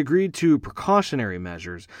so he agreed to precautionary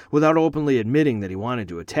measures without openly admitting that he wanted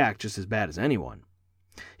to attack just as bad as anyone.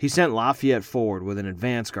 He sent Lafayette forward with an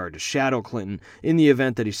advance guard to shadow Clinton in the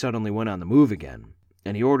event that he suddenly went on the move again,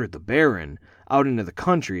 and he ordered the Baron out into the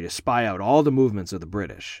country to spy out all the movements of the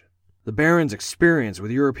British. The Baron's experience with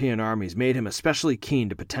European armies made him especially keen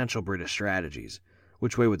to potential British strategies.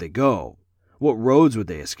 Which way would they go? What roads would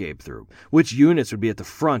they escape through? Which units would be at the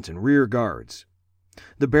front and rear guards?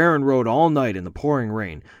 The Baron rode all night in the pouring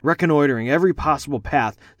rain, reconnoitering every possible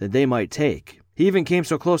path that they might take. He even came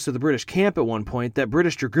so close to the British camp at one point that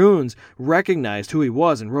British dragoons recognized who he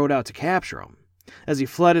was and rode out to capture him. As he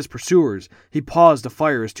fled his pursuers, he paused to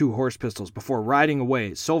fire his 2 horse pistols before riding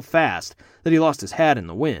away so fast that he lost his hat in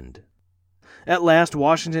the wind. At last,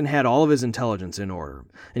 Washington had all of his intelligence in order,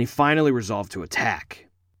 and he finally resolved to attack.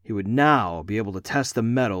 He would now be able to test the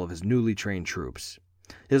mettle of his newly trained troops.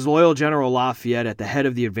 His loyal General Lafayette at the head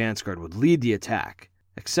of the advance guard would lead the attack,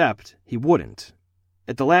 except he wouldn't.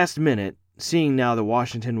 At the last minute, seeing now that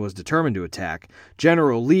Washington was determined to attack,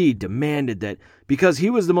 General Lee demanded that, because he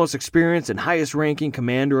was the most experienced and highest-ranking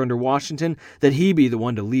commander under Washington, that he be the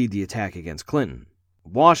one to lead the attack against Clinton.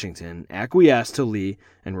 Washington acquiesced to Lee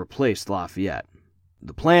and replaced Lafayette.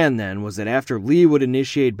 The plan, then, was that after Lee would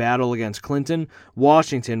initiate battle against Clinton,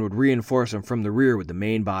 Washington would reinforce him from the rear with the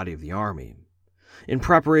main body of the army. In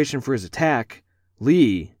preparation for his attack,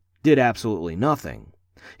 Lee did absolutely nothing.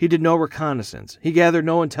 He did no reconnaissance. He gathered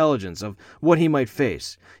no intelligence of what he might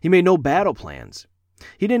face. He made no battle plans.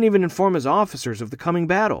 He didn't even inform his officers of the coming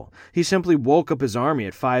battle. He simply woke up his army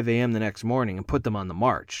at 5 a.m. the next morning and put them on the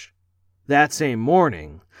march. That same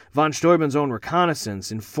morning, von Steuben's own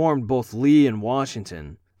reconnaissance informed both Lee and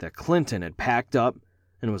Washington that Clinton had packed up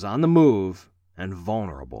and was on the move and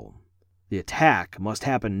vulnerable. The attack must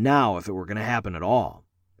happen now if it were going to happen at all.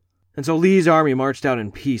 And so Lee's army marched out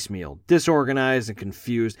in piecemeal, disorganized and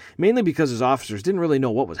confused, mainly because his officers didn't really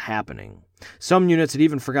know what was happening. Some units had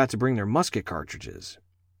even forgot to bring their musket cartridges.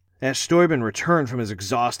 As Steuben returned from his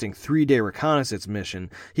exhausting 3-day reconnaissance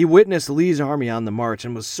mission, he witnessed Lee's army on the march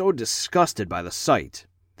and was so disgusted by the sight.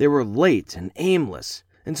 They were late and aimless,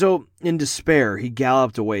 and so, in despair, he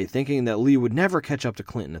galloped away, thinking that Lee would never catch up to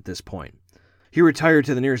Clinton at this point. He retired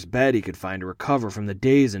to the nearest bed he could find to recover from the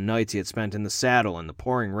days and nights he had spent in the saddle in the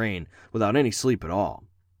pouring rain without any sleep at all.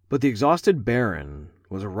 But the exhausted Baron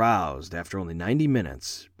was aroused after only 90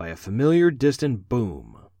 minutes by a familiar distant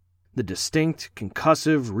boom. The distinct,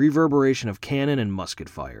 concussive reverberation of cannon and musket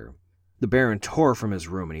fire. The Baron tore from his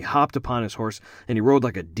room, and he hopped upon his horse, and he rode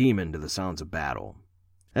like a demon to the sounds of battle.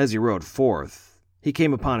 As he rode forth, he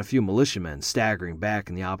came upon a few militiamen staggering back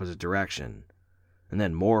in the opposite direction, and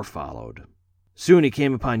then more followed. Soon he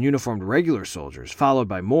came upon uniformed regular soldiers, followed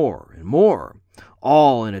by more and more,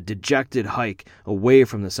 all in a dejected hike away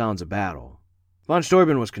from the sounds of battle. Von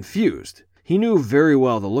Steuben was confused. He knew very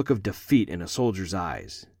well the look of defeat in a soldier's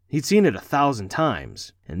eyes. He'd seen it 1,000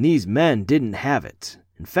 times, and these men didn't have it.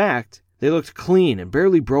 In fact, they looked clean and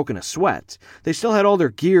barely broken a sweat. They still had all their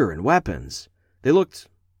gear and weapons. They looked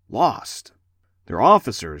lost. Their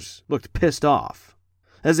officers looked pissed off.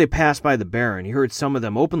 As they passed by the Baron, he heard some of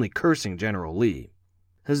them openly cursing General Lee.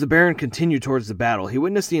 As the Baron continued towards the battle, he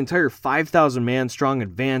witnessed the entire 5,000-man-strong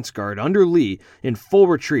advance guard under Lee in full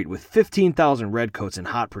retreat with 15,000 redcoats in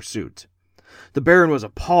hot pursuit. The Baron was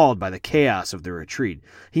appalled by the chaos of the retreat.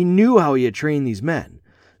 He knew how he had trained these men.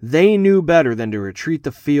 They knew better than to retreat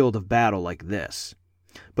the field of battle like this.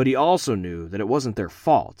 But he also knew that it wasn't their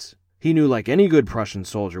fault. He knew, like any good Prussian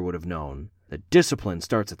soldier would have known, that discipline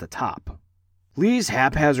starts at the top. Lee's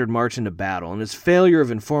haphazard march into battle and his failure of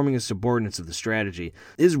informing his subordinates of the strategy,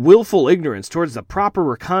 his willful ignorance towards the proper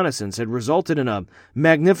reconnaissance had resulted in a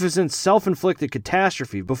magnificent self-inflicted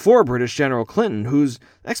catastrophe before British General Clinton, whose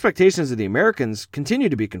expectations of the Americans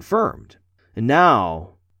continued to be confirmed. And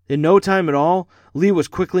now, in no time at all, Lee was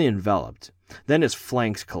quickly enveloped. Then his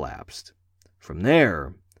flanks collapsed. From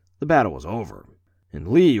there, the battle was over, and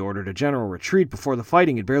Lee ordered a general retreat before the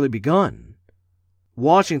fighting had barely begun.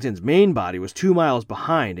 Washington's main body was 2 miles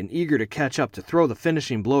behind and eager to catch up to throw the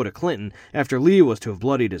finishing blow to Clinton after Lee was to have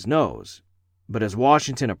bloodied his nose. But as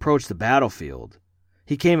Washington approached the battlefield,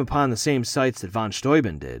 he came upon the same sights that von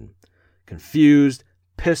Steuben did. Confused,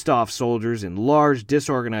 pissed-off soldiers in large,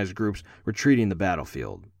 disorganized groups retreating the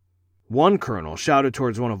battlefield. One colonel shouted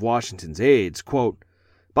towards one of Washington's aides, quote,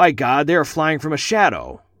 "By God, they are flying from a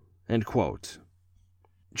shadow," end quote.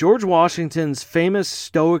 George Washington's famous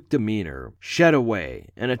stoic demeanor shed away,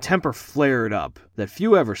 and a temper flared up that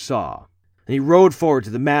few ever saw. And he rode forward to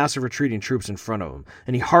the mass of retreating troops in front of him,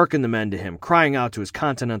 and he hearkened the men to him, crying out to his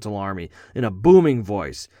Continental Army in a booming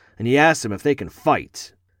voice, and he asked them if they can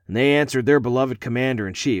fight. And they answered their beloved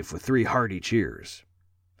commander-in-chief with 3 hearty cheers.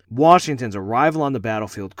 Washington's arrival on the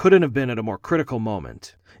battlefield couldn't have been at a more critical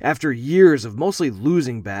moment. After years of mostly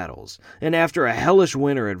losing battles, and after a hellish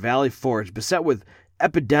winter at Valley Forge beset with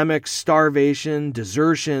epidemics, starvation,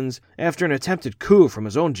 desertions, after an attempted coup from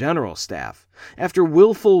his own general staff, after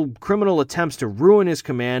willful criminal attempts to ruin his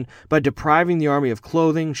command by depriving the army of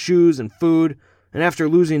clothing, shoes, and food, and after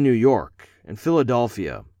losing New York and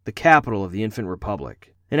Philadelphia, the capital of the infant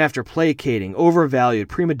republic, and after placating overvalued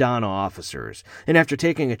prima donna officers, and after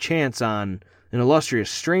taking a chance on an illustrious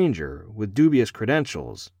stranger with dubious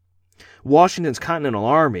credentials, Washington's Continental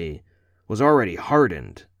Army was already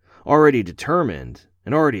hardened, already determined,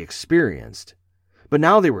 and already experienced. But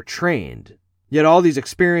now they were trained. Yet all these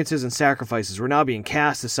experiences and sacrifices were now being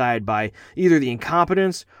cast aside by either the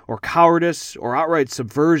incompetence or cowardice or outright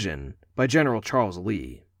subversion by General Charles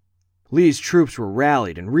Lee. Lee's troops were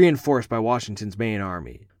rallied and reinforced by Washington's main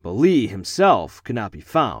army, but Lee himself could not be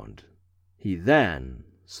found. He then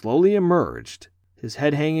slowly emerged, his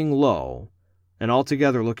head hanging low, and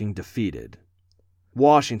altogether looking defeated.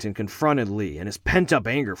 Washington confronted Lee, and his pent-up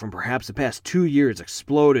anger from perhaps the past 2 years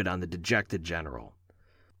exploded on the dejected general.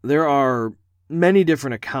 There are many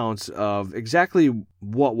different accounts of exactly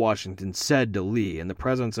what Washington said to Lee in the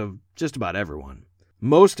presence of just about everyone.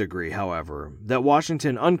 Most agree, however, that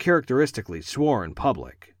Washington uncharacteristically swore in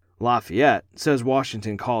public. Lafayette says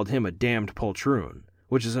Washington called him a damned poltroon,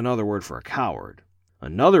 which is another word for a coward.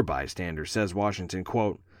 Another bystander says Washington,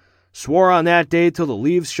 quote, swore on that day till the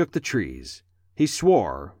leaves shook the trees. He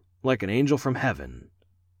swore like an angel from heaven.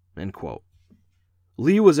 End quote.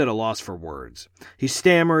 Lee was at a loss for words. He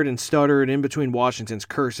stammered and stuttered in between Washington's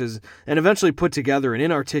curses and eventually put together an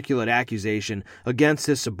inarticulate accusation against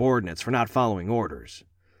his subordinates for not following orders.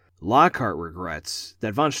 Lockhart regrets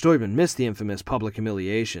that von Steuben missed the infamous public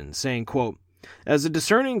humiliation, saying, quote, as a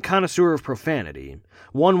discerning connoisseur of profanity,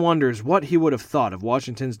 one wonders what he would have thought of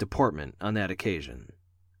Washington's deportment on that occasion.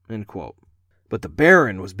 End quote. But the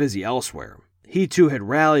Baron was busy elsewhere. He too had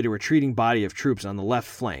rallied a retreating body of troops on the left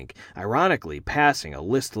flank, ironically passing a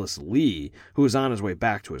listless Lee who was on his way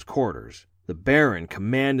back to his quarters. The Baron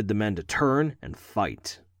commanded the men to turn and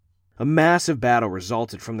fight. A massive battle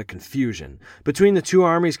resulted from the confusion. Between the two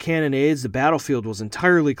armies' cannonades, the battlefield was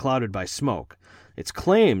entirely clouded by smoke. It's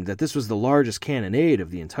claimed that this was the largest cannonade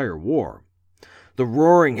of the entire war. The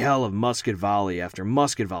roaring hell of musket volley after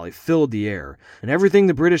musket volley filled the air, and everything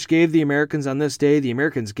the British gave the Americans on this day, the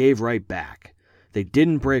Americans gave right back. They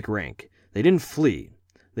didn't break rank. They didn't flee.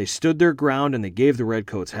 They stood their ground and they gave the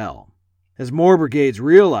Redcoats hell. As more brigades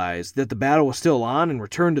realized that the battle was still on and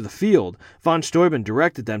returned to the field, von Steuben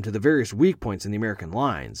directed them to the various weak points in the American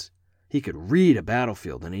lines. He could read a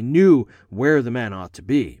battlefield and he knew where the men ought to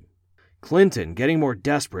be. Clinton, getting more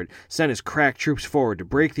desperate, sent his crack troops forward to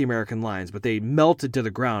break the American lines, but they melted to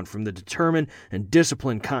the ground from the determined and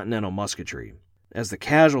disciplined Continental musketry. As the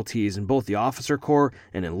casualties in both the officer corps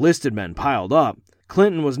and enlisted men piled up,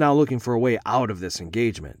 Clinton was now looking for a way out of this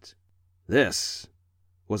engagement. This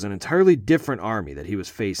was an entirely different army that he was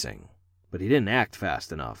facing, but he didn't act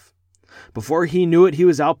fast enough. Before he knew it, he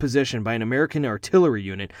was outpositioned by an American artillery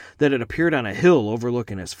unit that had appeared on a hill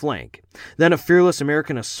overlooking his flank. Then a fearless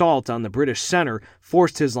American assault on the British center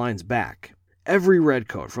forced his lines back. Every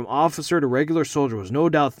redcoat, from officer to regular soldier, was no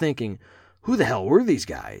doubt thinking, who the hell were these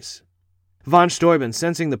guys? Von Steuben,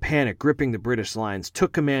 sensing the panic gripping the British lines,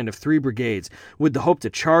 took command of 3 brigades with the hope to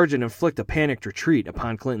charge and inflict a panicked retreat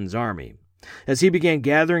upon Clinton's army. As he began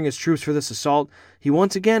gathering his troops for this assault, he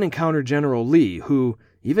once again encountered General Lee, who,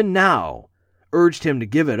 even now, urged him to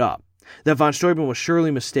give it up, that von Steuben was surely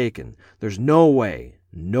mistaken. There's no way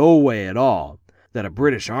at all, that a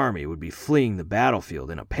British army would be fleeing the battlefield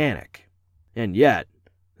in a panic. And yet,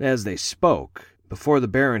 as they spoke, before the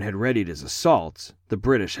Baron had readied his assault, the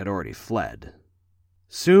British had already fled.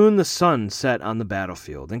 Soon the sun set on the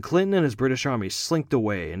battlefield, and Clinton and his British army slinked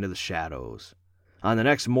away into the shadows. On the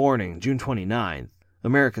next morning, June 29th,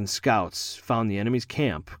 American scouts found the enemy's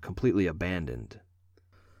camp completely abandoned.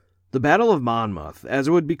 The Battle of Monmouth, as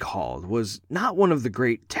it would be called, was not one of the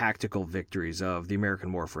great tactical victories of the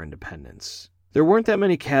American War for Independence. There weren't that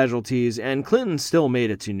many casualties, and Clinton still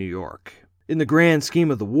made it to New York. In the grand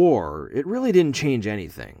scheme of the war, it really didn't change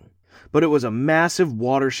anything. But it was a massive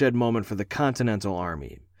watershed moment for the Continental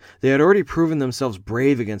Army. They had already proven themselves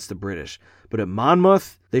brave against the British, but at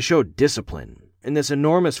Monmouth, they showed discipline. In this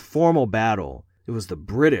enormous formal battle, it was the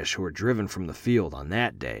British who were driven from the field on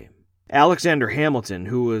that day. Alexander Hamilton,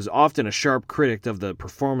 who was often a sharp critic of the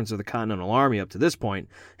performance of the Continental Army up to this point,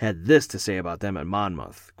 had this to say about them at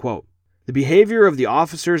Monmouth. Quote, "The behavior of the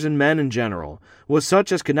officers and men in general was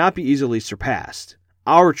such as could not be easily surpassed.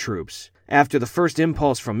 Our troops, after the first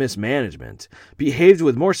impulse from mismanagement, behaved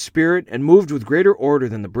with more spirit and moved with greater order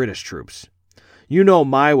than the British troops. You know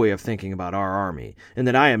my way of thinking about our army, and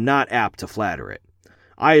that I am not apt to flatter it.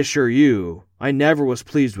 I assure you, I never was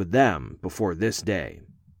pleased with them before this day."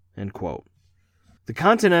 End quote. The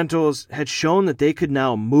Continentals had shown that they could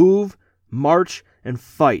now move, march, and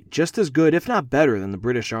fight just as good, if not better, than the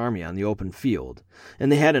British Army on the open field,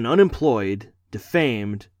 and they had an unemployed,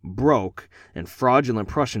 defamed, broke, and fraudulent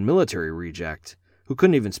Prussian military reject, who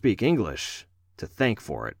couldn't even speak English, to thank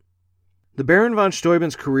for it. The Baron von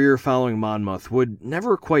Steuben's career following Monmouth would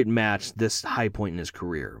never quite match this high point in his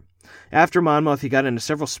career. After Monmouth, he got into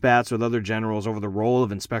several spats with other generals over the role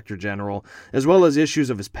of Inspector General, as well as issues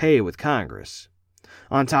of his pay with Congress.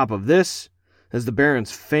 On top of this, as the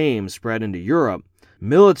Baron's fame spread into Europe,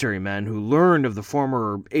 military men who learned of the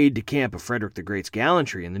former aide-de-camp of Frederick the Great's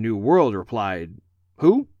gallantry in the New World replied,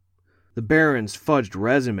 "Who?" The Baron's fudged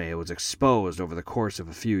resume was exposed over the course of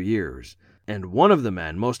a few years, and one of the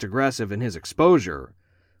men most aggressive in his exposure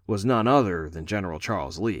was none other than General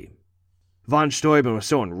Charles Lee. Von Steuben was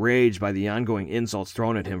so enraged by the ongoing insults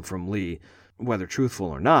thrown at him from Lee, whether truthful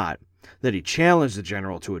or not, that he challenged the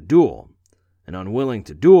general to a duel. And unwilling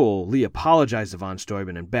to duel, Lee apologized to von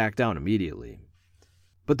Steuben and backed down immediately.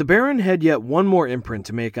 But the Baron had yet one more imprint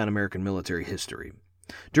to make on American military history.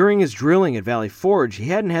 During his drilling at Valley Forge, he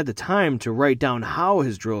hadn't had the time to write down how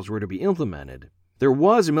his drills were to be implemented. There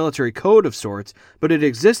was a military code of sorts, but it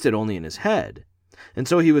existed only in his head. And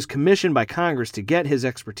so he was commissioned by Congress to get his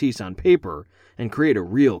expertise on paper and create a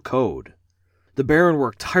real code. The Baron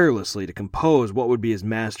worked tirelessly to compose what would be his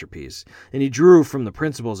masterpiece, and he drew from the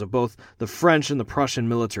principles of both the French and the Prussian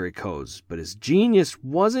military codes. But his genius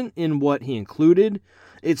wasn't in what he included,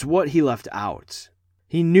 it's what he left out.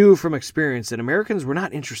 He knew from experience that Americans were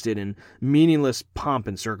not interested in meaningless pomp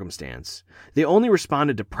and circumstance. They only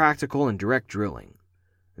responded to practical and direct drilling.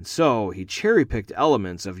 And so he cherry-picked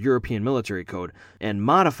elements of European military code and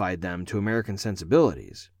modified them to American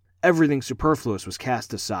sensibilities. Everything superfluous was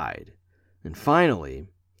cast aside. And finally,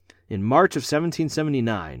 in March of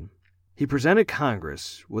 1779, he presented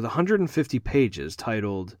Congress with 150 pages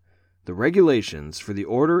titled "The Regulations for the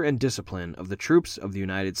Order and Discipline of the Troops of the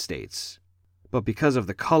United States." But because of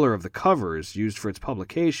the color of the covers used for its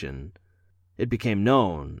publication, it became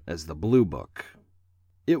known as the Blue Book.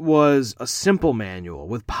 It was a simple manual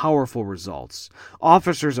with powerful results.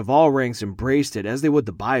 Officers of all ranks embraced it as they would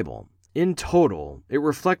the Bible. In total, it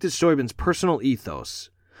reflected Steuben's personal ethos,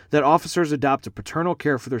 that officers adopt a paternal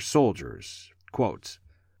care for their soldiers. Quote,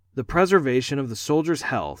 "The preservation of the soldier's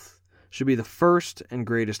health should be the first and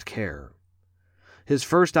greatest care. His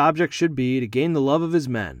first object should be to gain the love of his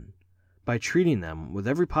men by treating them with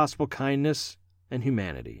every possible kindness and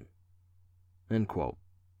humanity." End quote.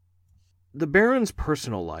 The Baron's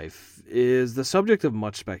personal life is the subject of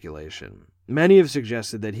much speculation. Many have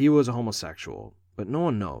suggested that he was a homosexual, but no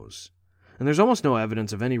one knows. And there's almost no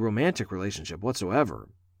evidence of any romantic relationship whatsoever.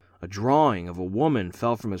 A drawing of a woman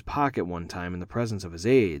fell from his pocket one time in the presence of his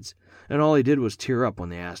aides, and all he did was tear up when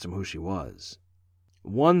they asked him who she was.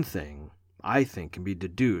 One thing, I think, can be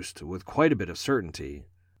deduced with quite a bit of certainty,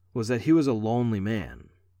 was that he was a lonely man.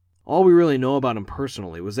 All we really know about him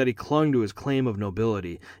personally was that he clung to his claim of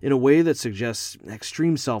nobility in a way that suggests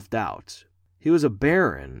extreme self-doubt. He was a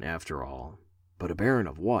baron, after all, but a baron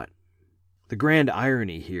of what? The grand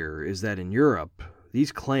irony here is that in Europe,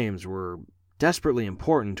 these claims were desperately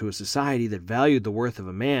important to a society that valued the worth of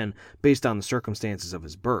a man based on the circumstances of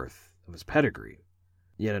his birth, of his pedigree.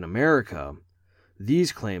 Yet in America,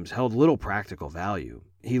 these claims held little practical value.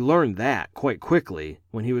 He learned that quite quickly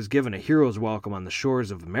when he was given a hero's welcome on the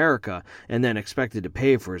shores of America and then expected to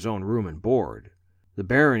pay for his own room and board. The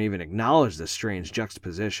Baron even acknowledged this strange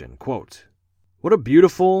juxtaposition. Quote, "What a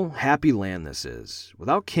beautiful, happy land this is,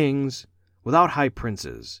 without kings, without high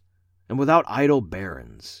princes, and without idle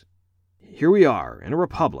barons. Here we are, in a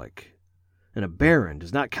republic, and a baron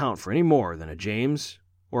does not count for any more than a James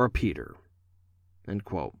or a Peter." End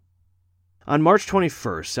quote. On March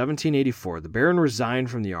 21st, 1784, the Baron resigned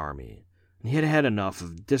from the army, and he had had enough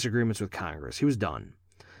of disagreements with Congress. He was done,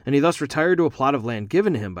 and he thus retired to a plot of land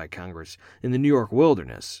given to him by Congress in the New York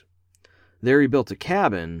wilderness. There he built a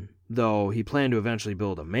cabin, though he planned to eventually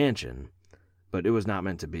build a mansion, but it was not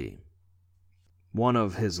meant to be. One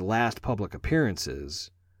of his last public appearances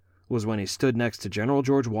was when he stood next to General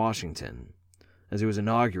George Washington as he was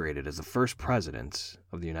inaugurated as the first president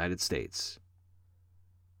of the United States.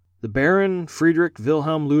 The Baron Friedrich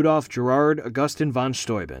Wilhelm Ludolf Gerard Augustin von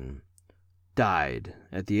Steuben died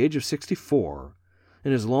at the age of 64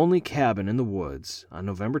 in his lonely cabin in the woods on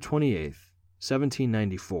November 28,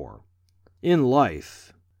 1794. In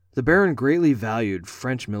life, the Baron greatly valued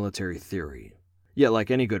French military theory, yet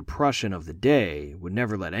like any good Prussian of the day, would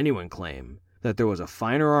never let anyone claim that there was a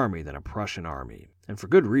finer army than a Prussian army, and for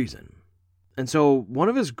good reason. And so one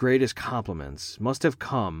of his greatest compliments must have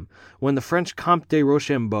come when the French Comte de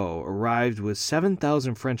Rochambeau arrived with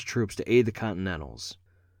 7,000 French troops to aid the Continentals.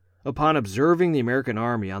 Upon observing the American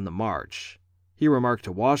army on the march, he remarked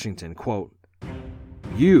to Washington, quote,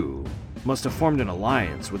 "You must have formed an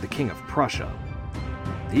alliance with the King of Prussia.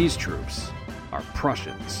 These troops are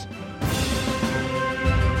Prussians."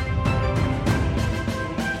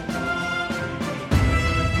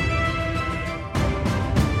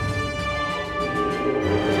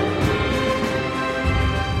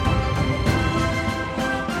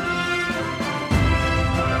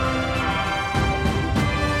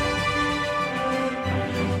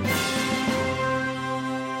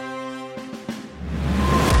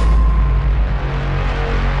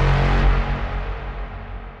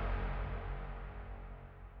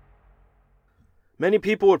 Many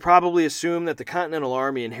people would probably assume that the Continental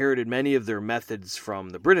Army inherited many of their methods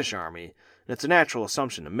from the British Army, and it's a natural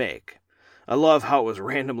assumption to make. I love how it was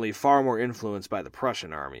randomly far more influenced by the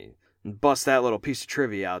Prussian Army. And bust that little piece of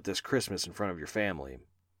trivia out this Christmas in front of your family.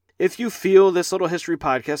 If you feel this little history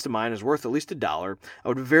podcast of mine is worth at least $1, I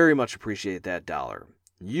would very much appreciate that $1.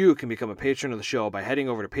 You can become a patron of the show by heading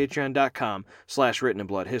over to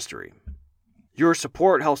patreon.com/writteninbloodhistory. Your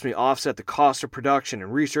support helps me offset the cost of production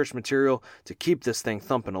and research material to keep this thing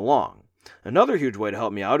thumping along. Another huge way to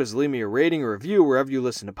help me out is leave me a rating or review wherever you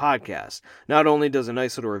listen to podcasts. Not only does a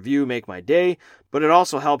nice little review make my day, but it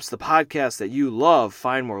also helps the podcast that you love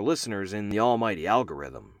find more listeners in the almighty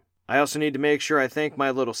algorithm. I also need to make sure I thank my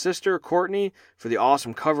little sister, Courtney, for the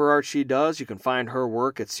awesome cover art she does. You can find her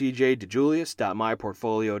work at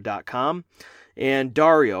cjdejulius.myportfolio.com. And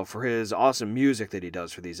Dario for his awesome music that he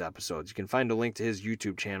does for these episodes. You can find a link to his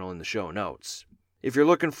YouTube channel in the show notes. If you're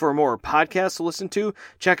looking for more podcasts to listen to,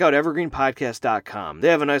 check out evergreenpodcast.com. They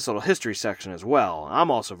have a nice little history section as well. I'm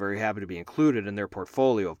also very happy to be included in their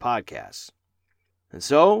portfolio of podcasts. And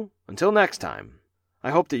so, until next time,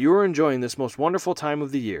 I hope that you are enjoying this most wonderful time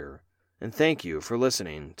of the year, and thank you for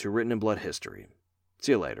listening to Written in Blood History.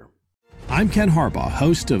 See you later. I'm Ken Harbaugh,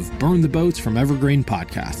 host of Burn the Boats from Evergreen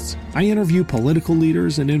Podcasts. I interview political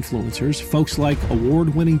leaders and influencers, folks like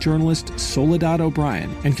award-winning journalist Soledad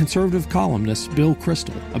O'Brien and conservative columnist Bill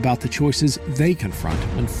Kristol, about the choices they confront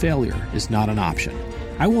when failure is not an option.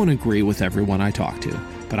 I won't agree with everyone I talk to,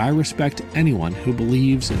 but I respect anyone who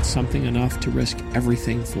believes in something enough to risk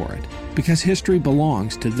everything for it. Because history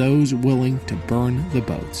belongs to those willing to burn the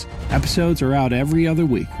boats. Episodes are out every other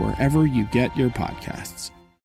week wherever you get your podcasts.